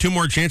don't worry, 2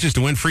 more chances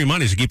to win free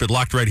money. So keep it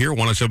locked right here,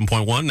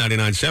 107.1,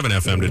 99.7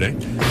 FM today.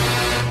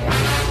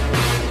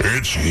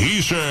 It's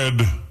He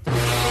Said,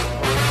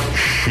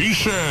 She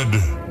Said,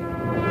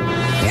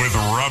 with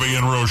Robby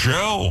and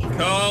Rochelle.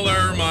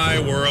 Color my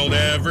world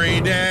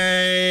every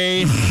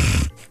day.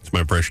 It's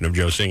my impression of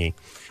Joe singing.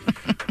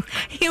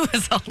 He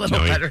was a little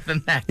better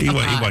than that. He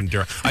wasn't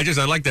terrible. I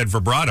like that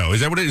vibrato.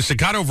 Is that what it is?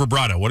 Staccato,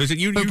 vibrato. What is it?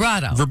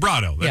 Vibrato.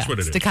 Vibrato. That's what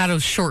it is. Staccato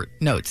short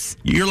notes.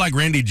 You're like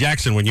Randy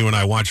Jackson when you and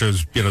I watch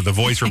those, The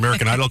Voice for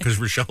American Idol, because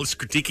Rochelle is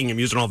critiquing him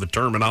using all the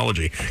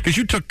terminology. Because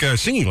you took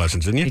singing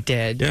lessons, didn't you? I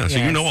did. Yeah, so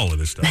you know all of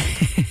this stuff.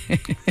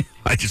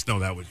 I just know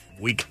that was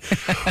weak.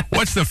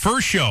 What's the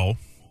first show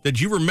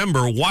that you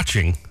remember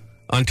watching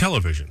on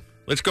television?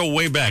 Let's go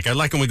way back. I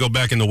like when we go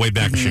back in the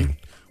Wayback Machine.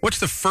 What's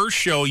the first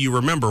show you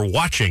remember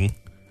watching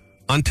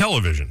on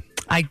television?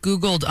 I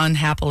Googled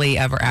Unhappily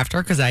Ever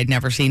After because I'd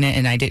never seen it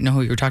and I didn't know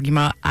who you were talking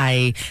about.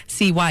 I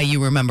see why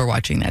you remember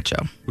watching that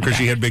show. Because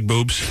she had big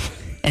boobs?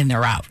 And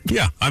they're out.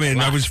 Yeah. I mean,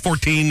 I was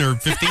 14 or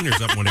 15 or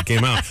something when it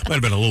came out. Might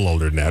have been a little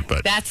older than that,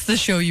 but... That's the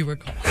show you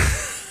recall.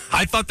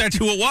 I thought that's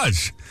who it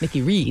was.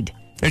 Mickey Reed.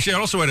 And she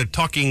also had a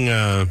talking...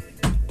 there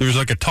was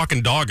like a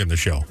talking dog in the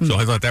show. So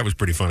I thought that was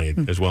pretty funny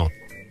as well.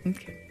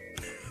 Okay.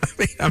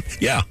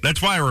 Yeah,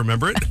 that's why I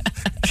remember it.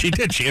 She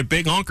did. She had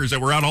big honkers that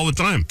were out all the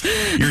time.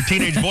 You're a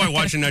teenage boy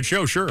watching that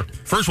show, sure.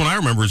 First one I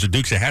remember is the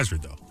Dukes of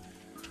Hazzard, though.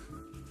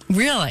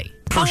 Really?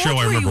 First show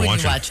I remember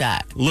watching. Watch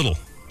that? Little.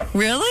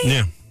 Really?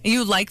 Yeah.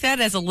 You liked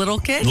that as a little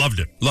kid? Loved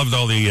it. Loved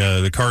all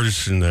the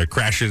cars and the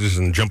crashes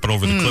and jumping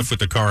over the cliff with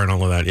the car and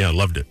all of that. Yeah,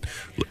 loved it.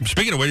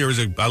 Speaking of which,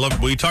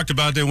 we talked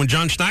about that when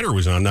John Schneider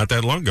was on not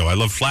that long ago. I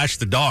love Flash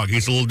the dog.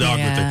 He's a little dog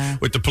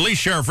with the police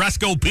sheriff,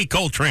 Roscoe P.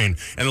 Coltrane,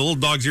 and the little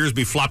dog's ears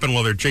be flopping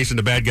while they're chasing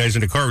the bad guys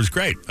in the car. It was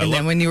great. And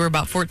then when you were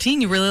about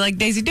 14, you really liked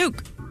Daisy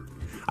Duke.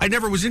 I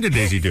never was into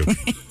Daisy Duke.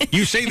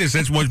 You say this,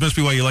 that's what must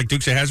be why you like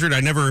Dukes of Hazzard. I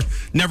never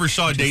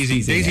saw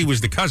Daisy. Daisy was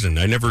the cousin.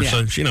 I never saw,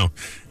 it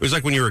was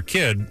like when you were a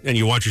kid and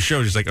you watch a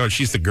show, it's like, oh,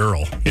 she's the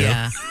girl. You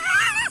know?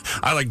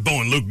 I like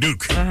Bo and Luke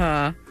Duke.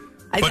 Uh-huh.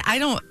 I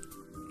don't,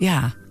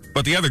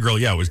 But the other girl,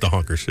 was the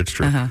honkers. It's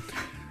true. Uh-huh.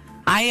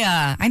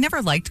 I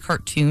never liked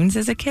cartoons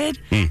as a kid,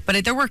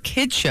 but there were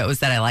kid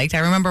shows that I liked. I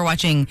remember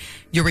watching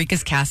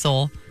Eureka's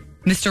Castle,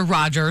 Mr.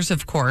 Rogers,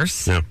 of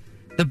course. Yeah.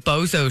 The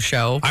Bozo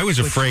Show. I was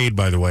afraid,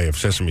 by the way, of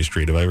Sesame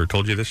Street. Have I ever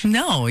told you this?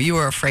 No, you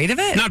were afraid of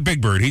it? Not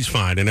Big Bird. He's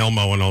fine. And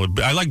Elmo and all.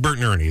 I like Bert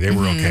and Ernie. They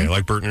were okay. I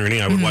like Bert and Ernie.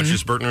 I would watch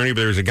this Bert and Ernie,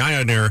 but there's a guy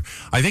on there.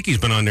 I think he's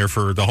been on there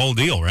for the whole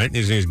deal, right?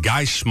 His name is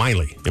Guy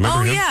Smiley. You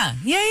remember him? Yeah.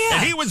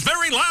 And he was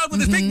very loud with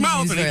his big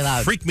mouth. He was very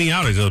loud. Freaked me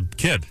out as a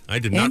kid. I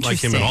did not like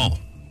him at all.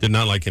 Did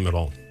not like him at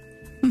all.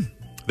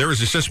 There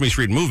was a Sesame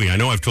Street movie. I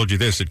know I've told you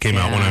this. It came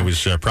out when I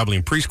was probably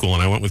in preschool,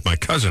 and I went with my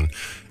cousin,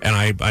 and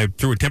I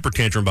threw a temper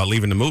tantrum about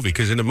leaving the movie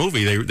because in the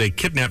movie they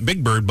kidnapped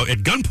Big Bird at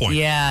gunpoint.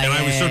 And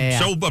I was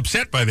so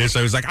upset by this.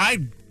 I was like, I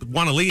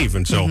want to leave,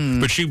 and so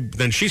but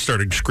she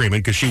started screaming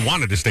because she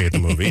wanted to stay at the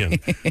movie, and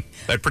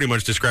that pretty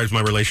much describes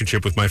my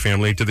relationship with my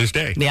family to this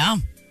day. Yeah,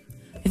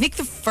 I think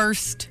the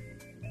first.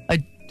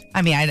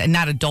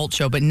 Not adult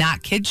show, but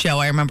not kid show.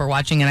 I remember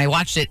watching, and I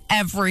watched it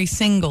every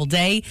single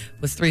day.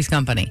 Was Three's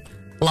Company.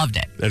 Loved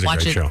it. That's a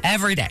great show. Watch it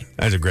every day.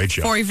 That's a great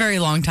show. For a very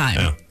long time.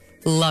 Yeah.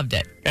 Loved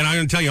it. And I'm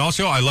going to tell you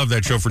also, I love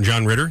that show for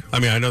John Ritter. I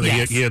mean, I know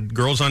that he had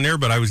girls on there,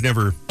 but I was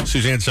never,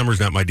 Suzanne Summers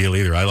not my deal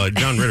either. I like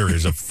John Ritter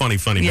is a funny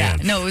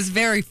man. No, it was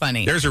very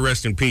funny. There's a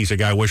rest in peace, a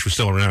guy I wish was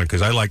still around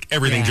because I like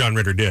everything John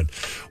Ritter did.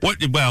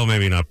 Well,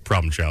 maybe not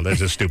Problem Child.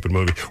 That's a stupid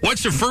movie.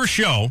 What's the first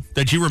show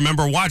that you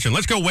remember watching?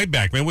 Let's go way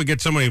back, man. We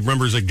get somebody who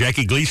remembers like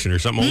Jackie Gleason or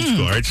something old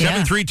school. All right,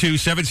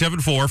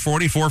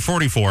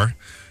 732-774-4444.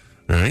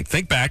 All right,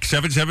 think back,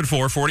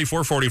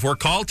 774-4444.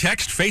 Call,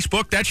 text,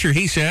 Facebook, that's your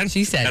He Said.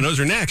 She Said. And those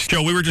are next.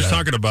 Joe, we were just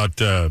talking about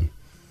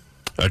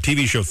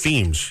TV show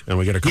themes, and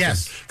we got a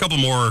couple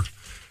more,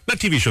 not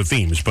TV show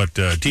themes, but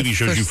TV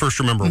shows you first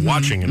remember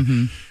watching.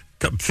 And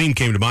theme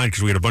came to mind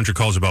because we had a bunch of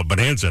calls about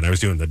Bonanza, and I was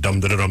doing the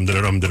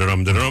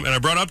dum-da-da-dum-da-da-dum-da-da-dum, and I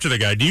brought up to the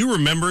guy, do you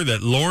remember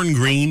that Lorne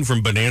Greene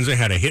from Bonanza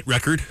had a hit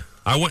record?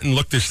 I went and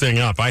looked this thing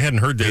up. I hadn't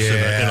heard this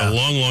in a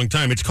long, long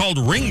time. It's called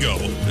Ringo.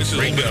 This is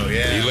Ringo,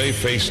 He lay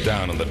face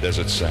down on the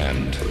desert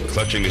sand,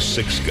 clutching his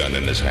 6-gun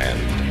in his hand.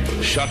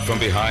 Shot from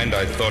behind,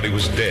 I thought he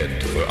was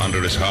dead, for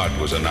under his heart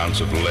was an ounce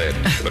of lead.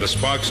 But a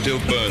spark still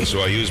burned,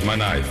 so I used my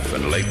knife,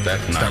 and late that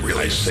night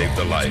I saved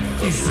the life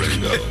of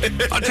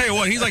Ringo. I'll tell you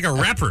what, he's like a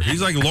rapper.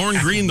 He's like Lorne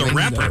Greene, the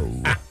rapper.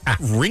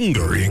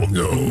 Ringo.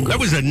 That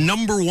was a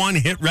 #1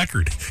 hit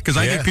record, because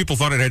I think people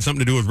thought it had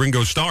something to do with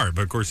Ringo Starr,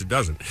 but of course it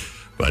doesn't.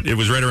 But it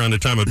was right around the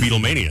time of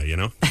Beatlemania, you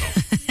know?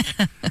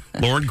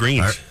 Lorne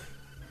Greene.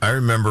 I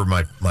remember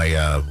my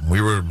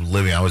we were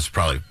living, I was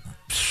probably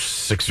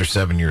 6 or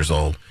 7 years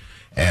old,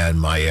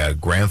 and my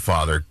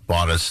grandfather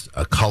bought us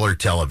a color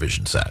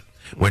television set,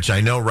 which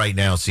I know right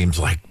now seems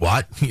like,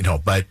 what? You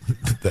know, but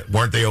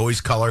weren't they always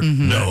color?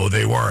 No,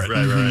 they weren't.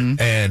 Right.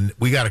 And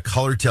we got a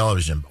color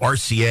television,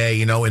 RCA,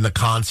 you know, in the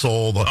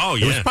console.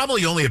 It was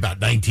probably only about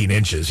 19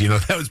 inches, you know,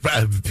 that was,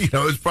 you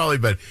know, it was probably,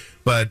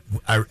 but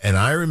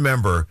I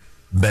remember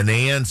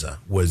Bonanza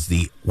was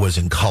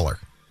in color,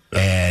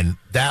 and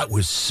that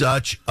was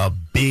such a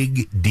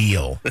big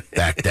deal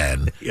back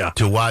then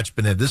to watch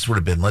Bonanza. This would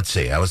have been, let's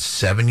see, I was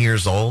 7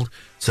 years old,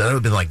 so that would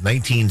have been like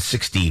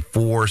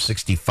 1964,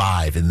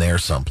 65 in there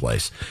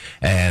someplace.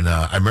 And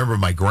I remember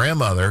my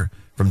grandmother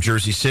from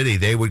Jersey City,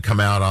 they would come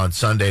out on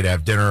Sunday to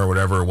have dinner or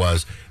whatever it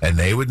was, and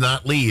they would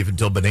not leave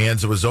until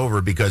Bonanza was over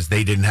because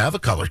they didn't have a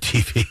color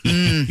TV.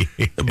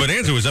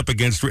 Bonanza was up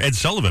against Ed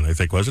Sullivan, I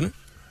think, wasn't it?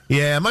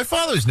 Yeah, my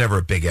father was never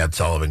a big Ed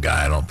Sullivan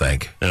guy, I don't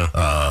think.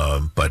 Yeah.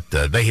 But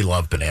he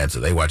loved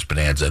Bonanza. They watched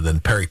Bonanza. And then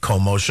Perry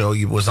Como show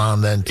was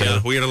on then, too. Yeah,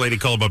 we had a lady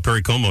call about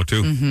Perry Como,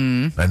 too.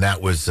 And that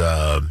was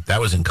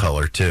in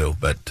color, too.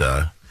 But,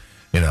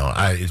 you know,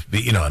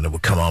 and it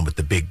would come on with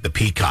the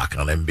Peacock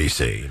on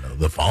NBC. You know,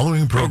 the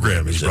following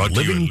program is in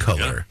living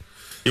color.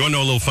 Yeah. You want to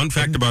know a little fun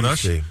fact about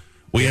us?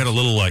 We had a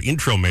little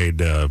intro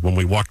made when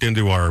we walked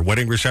into our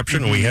wedding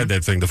reception, and we had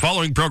that thing. The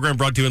following program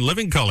brought to you in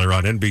living color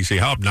on NBC.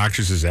 How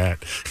obnoxious is that?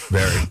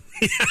 Very.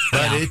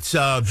 But it's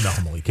no,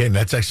 I'm only kidding.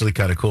 That's actually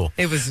kind of cool.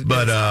 It was.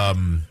 But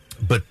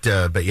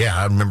yeah,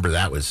 I remember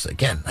that was,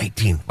 again,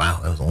 19.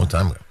 Wow, that was a long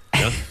time ago.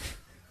 Yeah.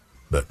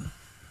 But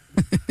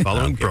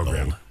following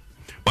program. Old.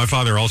 My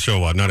father also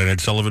not an Ed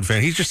Sullivan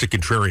fan. He's just a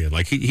contrarian.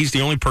 Like he's the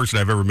only person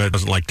I've ever met that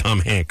doesn't like Tom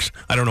Hanks.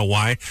 I don't know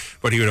why,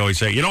 but he would always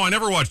say, "You know, I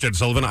never watched Ed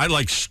Sullivan. I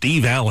like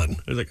Steve Allen."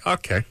 I was like,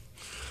 "Okay,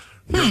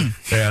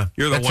 yeah,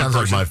 you're the that one sounds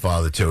person." like my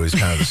father too. He's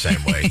kind of the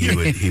same way.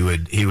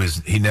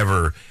 He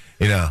never,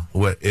 you know,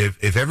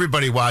 if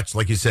everybody watched,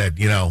 like you said,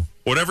 you know,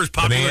 whatever's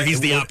popular,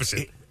 he's the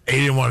opposite. He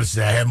didn't want to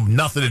say. I have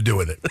nothing to do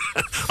with it.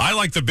 I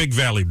like the Big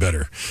Valley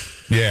better.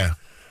 Yeah.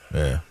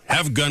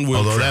 Have gun will.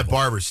 Although travel. that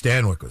Barbara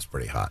Stanwyck was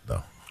pretty hot,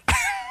 though.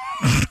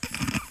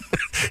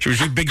 Was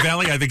she Big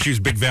Valley? I think she was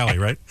Big Valley,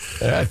 right?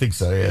 Yeah, I think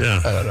so, yeah.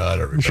 I don't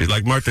remember. She's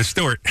like Martha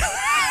Stewart.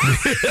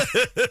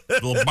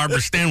 Little Barbara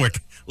Stanwyck.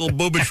 Little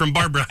boobage from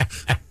Barbara.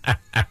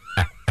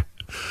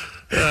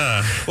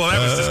 Well, that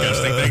was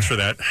disgusting. Thanks for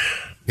that.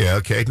 Yeah,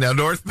 okay. Now,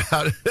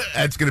 Northbound,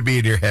 that's going to be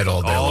in your head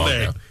all day long.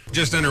 Now.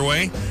 Just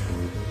underway.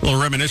 A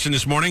little reminiscent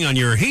this morning on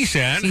your He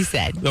Said. She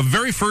Said. The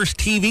very first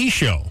TV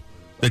show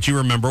that you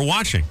remember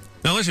watching.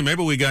 Now, listen,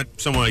 maybe we got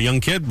a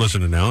young kid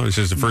listening now. This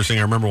is the first thing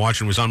I remember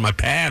watching was on my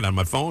pad, on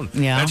my phone.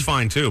 Yeah. That's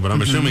fine, too, but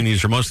I'm assuming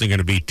these are mostly going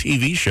to be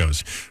TV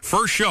shows.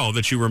 First show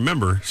that you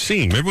remember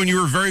seeing, maybe when you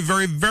were very,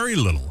 very, very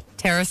little.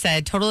 Tara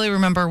said, totally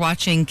remember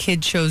watching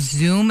kid shows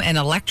Zoom and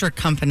Electric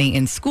Company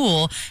in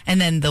school, and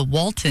then the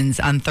Waltons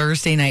on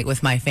Thursday night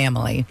with my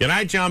family. Good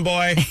night, John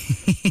Boy.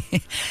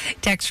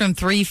 Text from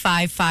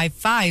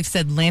 3555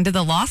 said, Land of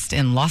the Lost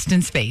and Lost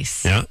in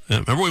Space. Yeah.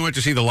 Remember we went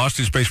to see the Lost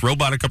in Space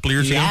robot a couple of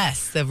years ago?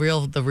 Yes, the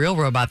real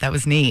robot. That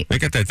was neat. They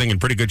got that thing in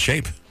pretty good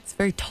shape. It's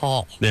very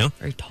tall. Yeah.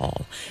 Very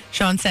tall.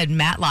 Sean said,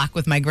 Matlock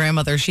with my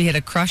grandmother. She had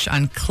a crush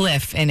on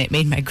Cliff, and it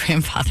made my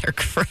grandfather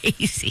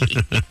crazy.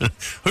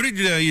 Who did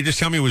you just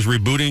tell me was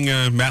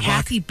rebooting Matlock?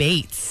 Kathy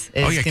Bates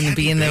is going to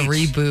be Kathy in the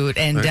Bates. reboot,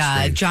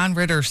 and John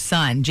Ritter's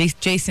son,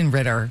 Jason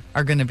Ritter,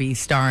 are going to be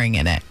starring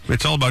in it.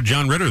 It's all about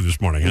John Ritter this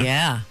morning,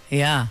 huh?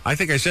 Yeah. I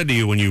think I said to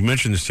you when you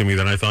mentioned this to me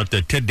that I thought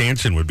that Ted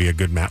Danson would be a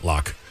good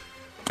Matlock.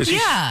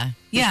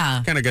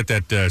 Yeah. Kind of got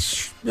that a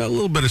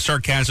little bit of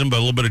sarcasm, but a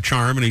little bit of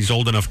charm, and he's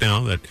old enough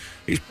now that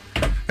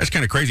that's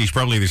kind of crazy. He's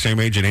probably the same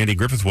age that Andy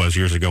Griffith was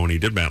years ago when he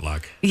did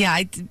Matlock.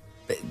 Yeah,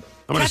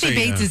 Kathy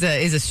Bates is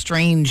a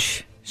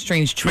strange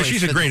choice. But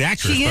she's a great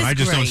actress, but I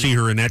just don't see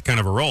her in that kind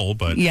of a role.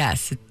 But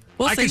yes,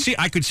 I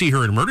could see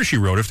her in Murder, She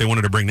Wrote if they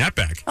wanted to bring that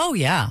back. Oh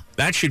yeah,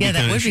 that should be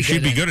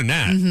she'd be good in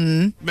that.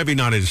 Mm-hmm. Maybe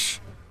not as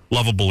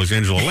lovable as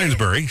Angela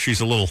Lansbury.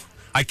 She's a little.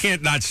 I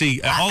can't not see.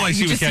 All I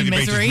see with Kathy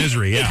Bates is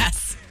misery. Yeah.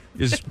 Yes.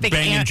 is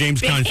banging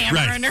James Conn.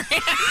 Right.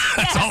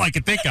 That's all I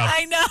could think of.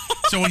 I know.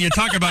 So when you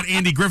talk about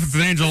Andy Griffith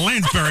and Angela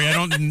Lansbury, I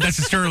don't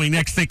necessarily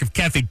next think of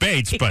Kathy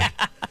Bates, but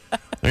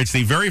it's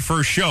the very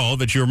first show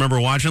that you remember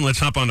watching. Let's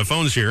hop on the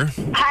phones here.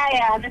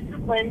 Hi, this is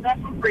Linda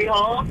from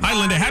Freehold. Hi,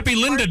 Linda. Happy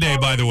Linda Day,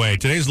 by the way.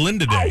 Today's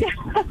Linda Day.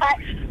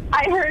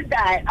 I heard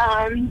that.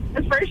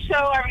 The first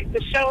show, the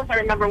shows I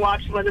remember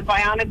watching was A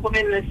Bionic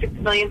Woman and the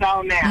 $6 Million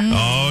Man.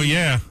 Oh,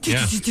 yeah.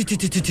 That's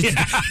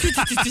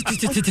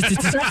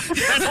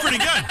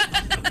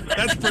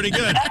pretty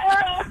good.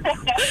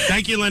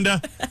 Thank you,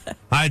 Linda.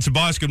 Hi, it's the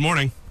boss. Good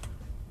morning.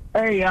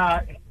 Hey,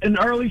 an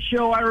early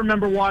show I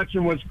remember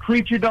watching was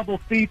Creature Double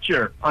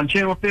Feature on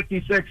Channel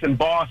 56 in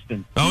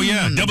Boston. Oh,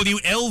 yeah.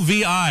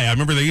 WLVI. I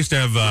remember they used to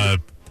have...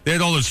 they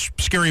had all those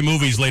scary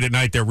movies late at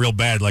night. They're real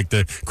bad, like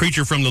the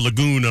Creature from the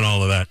Lagoon and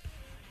all of that.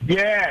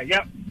 Yeah,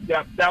 yep.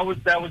 That was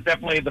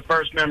definitely the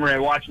first memory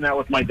of watching that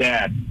with my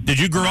dad. Did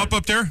you grow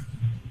up there?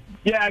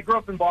 Yeah, I grew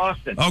up in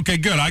Boston. Okay,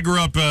 good. I grew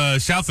up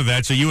south of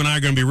that, so you and I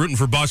are going to be rooting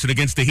for Boston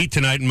against the Heat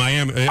tonight in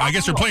Miami. I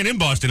guess they're playing in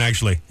Boston,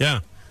 actually. Yeah.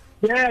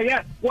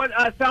 Yeah. What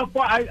South?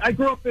 I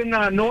grew up in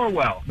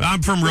Norwell.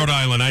 I'm from Rhode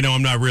Island. I know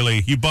I'm not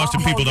really. You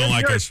Boston people don't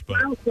like us, but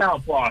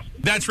South Boston.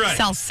 That's right.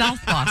 South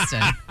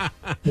Boston.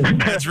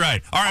 That's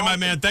right. All right, my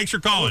man. Thanks for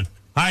calling.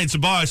 Hi, it's the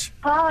boss.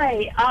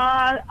 Hi.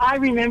 I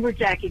remember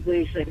Jackie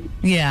Gleason.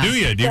 Yeah. Do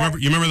you? Do you remember?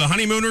 You remember the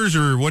Honeymooners,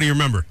 or what do you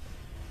remember?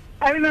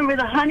 I remember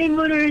the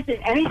Honeymooners, and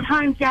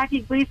anytime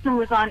Jackie Gleason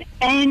was on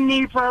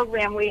any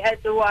program, we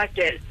had to watch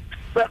it.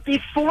 But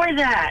before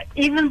that,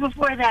 even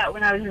before that,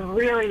 when I was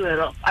really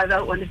little, I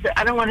don't want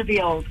to be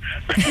old.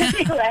 But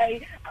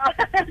anyway,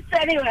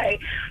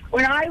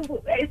 when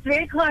it's 3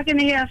 o'clock in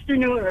the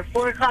afternoon or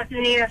 4 o'clock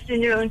in the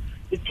afternoon,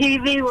 the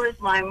TV was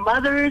my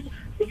mother's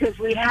because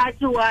we had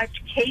to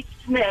watch Kate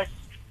Smith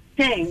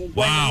sing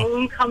when the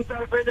moon comes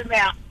over the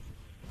mountain.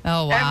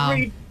 Oh, wow.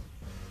 Every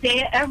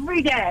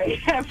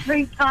day,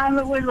 every time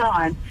it was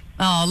on.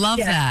 Oh, love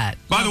that.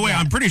 By the way,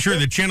 I'm pretty sure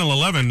that Channel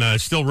 11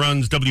 still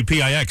runs,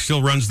 WPIX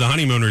still runs the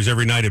Honeymooners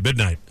every night at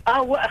midnight.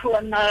 Oh, well,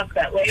 I'm not up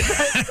that late.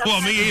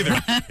 Well, me either.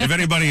 If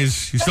anybody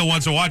still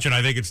wants to watch it,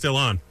 I think it's still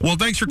on. Well,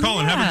 thanks for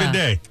calling. Yeah. Have a good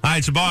day. Hi,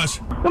 it's the boss.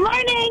 Good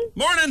morning.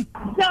 Morning.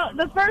 So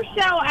the first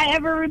show I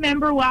ever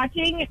remember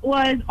watching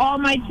was All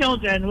My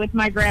Children with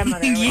my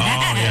grandmother. Oh,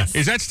 yeah.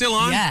 Is that still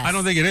on? Yes. I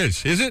don't think it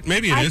is. Is it?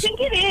 Maybe it is. I think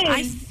it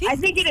is. I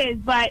think it is.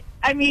 But,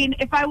 I mean,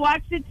 if I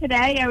watched it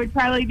today, I would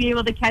probably be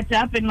able to catch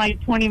up in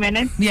like 20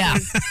 minutes. Yeah.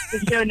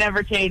 The show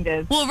never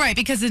changes. Well, right,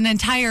 because an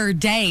entire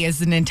day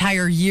is an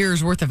entire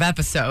year's worth of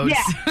episodes. Yeah,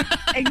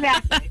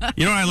 exactly.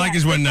 You know what I like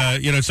is when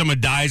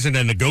someone dies and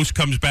then the ghost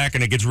comes back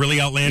and it gets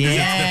really outlandish.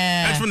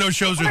 Yeah. That's when those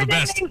shows are the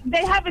best.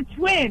 They have a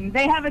twin.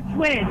 That's right.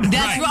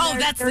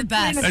 That's the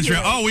best. That's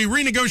right. Oh, we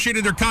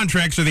renegotiated their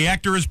contract, so the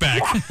actor is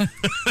back. Yeah.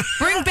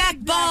 Bring back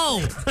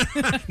Bo.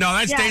 No,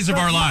 that's Days of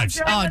Our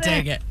Lives. Oh,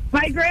 dang it.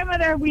 My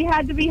grandmother, we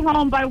had to be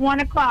home by 1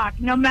 o'clock,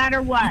 no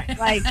matter what.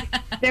 Like,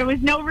 there was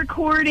no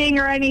recording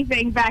or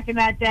anything back in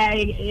that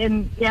day,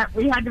 and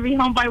we had to be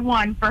home by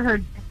 1 for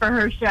her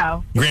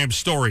show. Graham's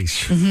stories.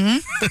 Mm-hmm.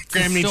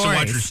 Graham needs to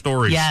watch her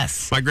stories.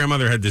 Yes. My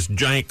grandmother had this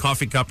giant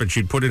coffee cup, and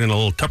she'd put it in a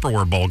little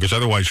Tupperware bowl because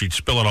otherwise she'd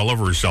spill it all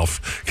over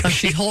herself. Oh,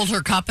 she'd hold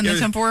her cup in the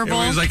Tupperware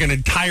bowl? It was like an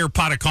entire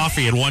pot of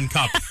coffee in one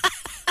cup.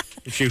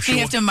 Do you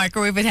have to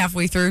microwave it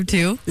halfway through,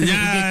 too?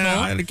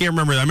 Yeah, I can't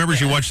remember. I remember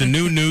she watched the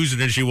new news,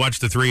 and then she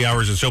watched the 3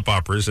 hours of soap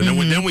operas. And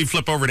then we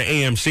flip over to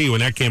AMC when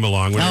that came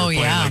along, when they were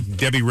playing like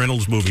Debbie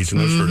Reynolds movies and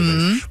those sort of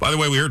things. By the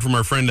way, we heard from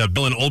our friend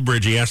Bill in Old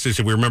Bridge. He asked us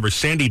if we remember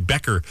Sandy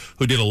Becker,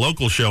 who did a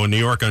local show in New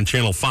York on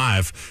Channel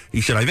 5.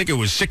 He said, I think it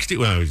was 60.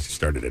 Well, it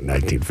started in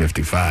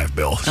 1955,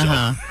 Bill.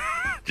 So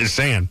just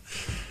saying.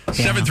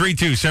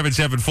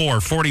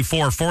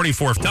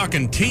 732-774-4444.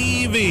 Talking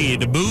TV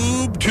to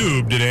Boob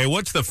Tube today.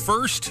 What's the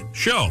first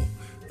show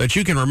that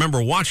you can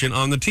remember watching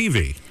on the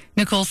TV?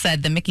 Nicole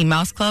said the Mickey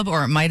Mouse Club,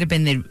 or it might have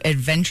been the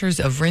Adventures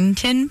of Rin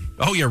Tin.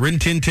 Oh, yeah, Rin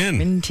Tin Tin.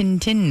 Rin Tin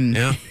Tin.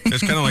 Yeah, it's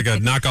kind of like a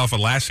knockoff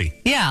of Lassie.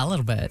 Yeah, a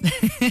little bit.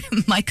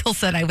 Michael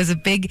said I was a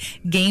big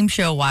game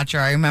show watcher.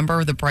 I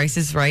remember The Price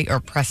is Right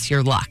or Press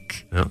Your Luck.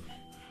 Yeah.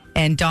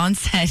 And Dawn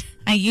said,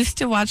 I used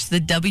to watch the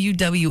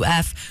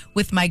WWF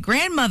with my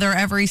grandmother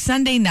every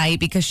Sunday night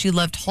because she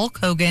loved Hulk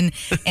Hogan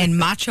and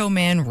Macho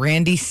Man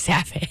Randy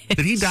Savage.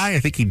 Did he die? I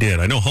think he did.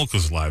 I know Hulk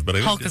was alive, but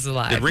Hulk is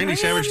alive. Did Randy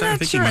Savage die? I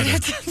think he might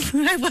have.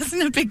 I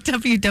wasn't a big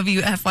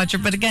WWF watcher,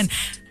 but again,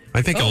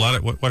 I think a lot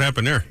of what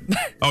happened there.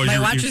 Oh,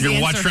 your watch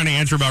trying to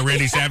answer about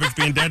Randy Savage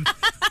being dead?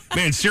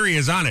 Man, Siri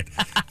is on it.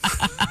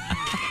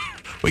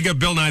 We got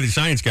Bill Nye the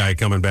Science Guy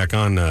coming back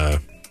on.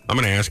 I'm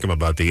going to ask him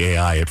about the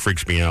AI. It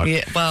freaks me out.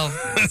 Yeah, well,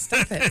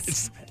 stop it.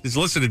 Just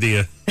listening to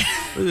you.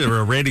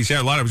 Randy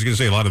Savage. I was going to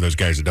say a lot of those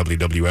guys, the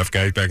WWF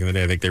guys back in the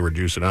day, I think they were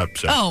juicing up.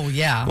 So. Oh,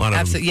 yeah.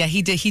 Absolutely. Yeah,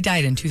 he did. He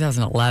died in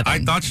 2011. I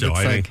thought so.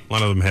 I think a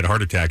lot of them had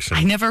heart attacks.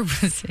 I never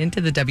was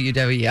into the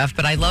WWF,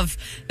 but I love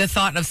the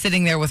thought of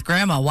sitting there with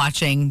Grandma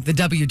watching the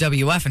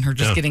WWF and her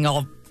just getting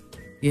all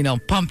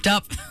pumped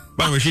up.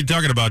 By the way, she's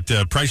talking about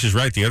Price is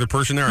Right, the other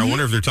person there. I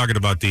wonder if they're talking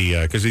about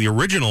because the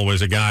original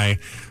was a guy,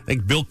 I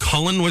think Bill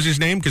Cullen was his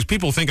name, because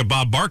people think of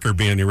Bob Barker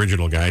being the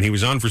original guy, and he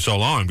was on for so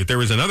long. But there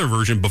was another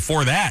version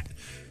before that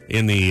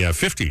in the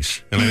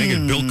 50s, and I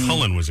think Bill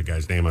Cullen was the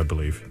guy's name, I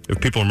believe.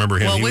 If people remember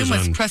him, when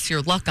was Press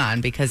Your Luck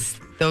on? Because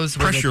those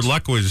were Press Your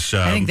Luck was.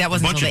 I think that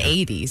was until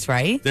the 80s,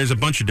 right? There's a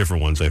bunch of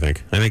different ones. I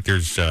think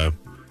there's.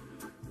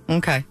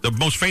 Okay. The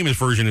most famous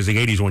version is the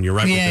 80s one, you're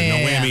right, with the no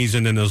whammies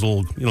and then those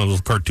little, those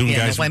cartoon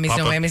guys. No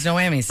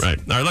whammies. Right.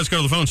 All right, let's go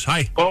to the phones.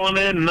 Hi. Calling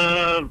in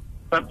about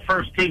the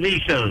first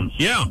TV shows.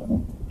 Yeah.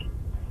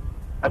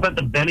 How about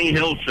the Benny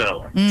Hill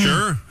Show?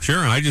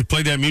 Sure. I just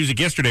played that music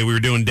yesterday. We were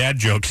doing dad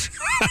jokes.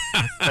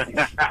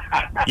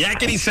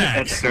 Yakety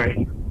sax. That's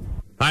great.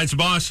 Hi, it's the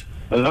boss.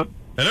 Hello?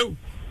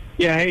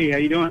 Yeah, hey, how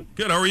you doing?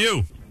 Good, how are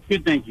you?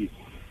 Good, thank you.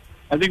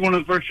 I think one of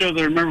the first shows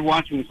I remember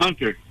watching was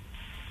Hunter.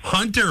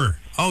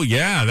 Oh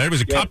yeah, that was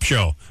a cop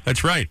show.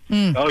 That's right.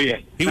 Oh yeah.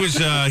 He was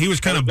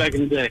kind of back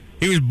in the day.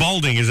 He was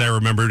balding, as I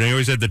remember. He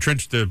always had the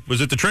trench. Was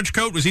it the trench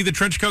coat? Was he the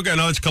trench coat guy?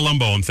 No, it's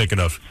Columbo. I'm thinking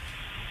of.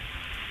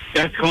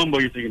 That's Columbo.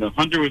 You're thinking of.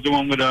 Hunter was the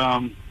one with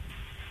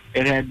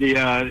It had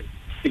the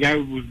guy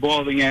who was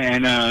balding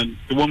and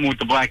the woman with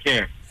the black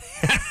hair.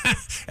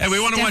 And we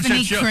want to watch that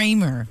show. Stephanie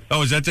Kramer.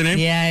 Oh, is that the name?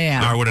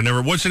 Yeah. I would have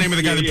never. What's the name of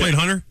the guy that played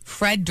Hunter?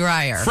 Fred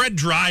Dreyer. Fred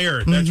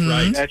Dreyer. That's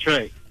right. That's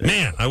right.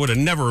 Man, I would have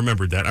never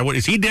remembered that.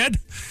 Is he dead?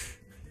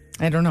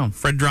 I don't know.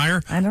 Fred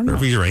Dreyer? I don't know. Or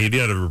if he's right. He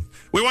did.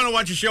 We want to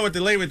watch a show with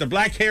the lady with the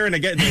black hair and the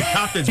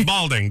cop that's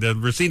balding, the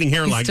receding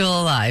hairline. He's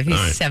still alive.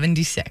 He's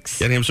 76.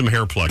 Get him some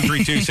hair plug.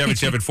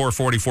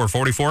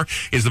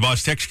 327744444 is the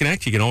Boss Text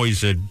Connect. You can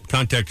always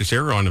contact us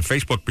here on the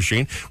Facebook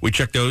machine. We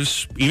check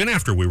those even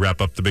after we wrap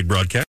up the big broadcast.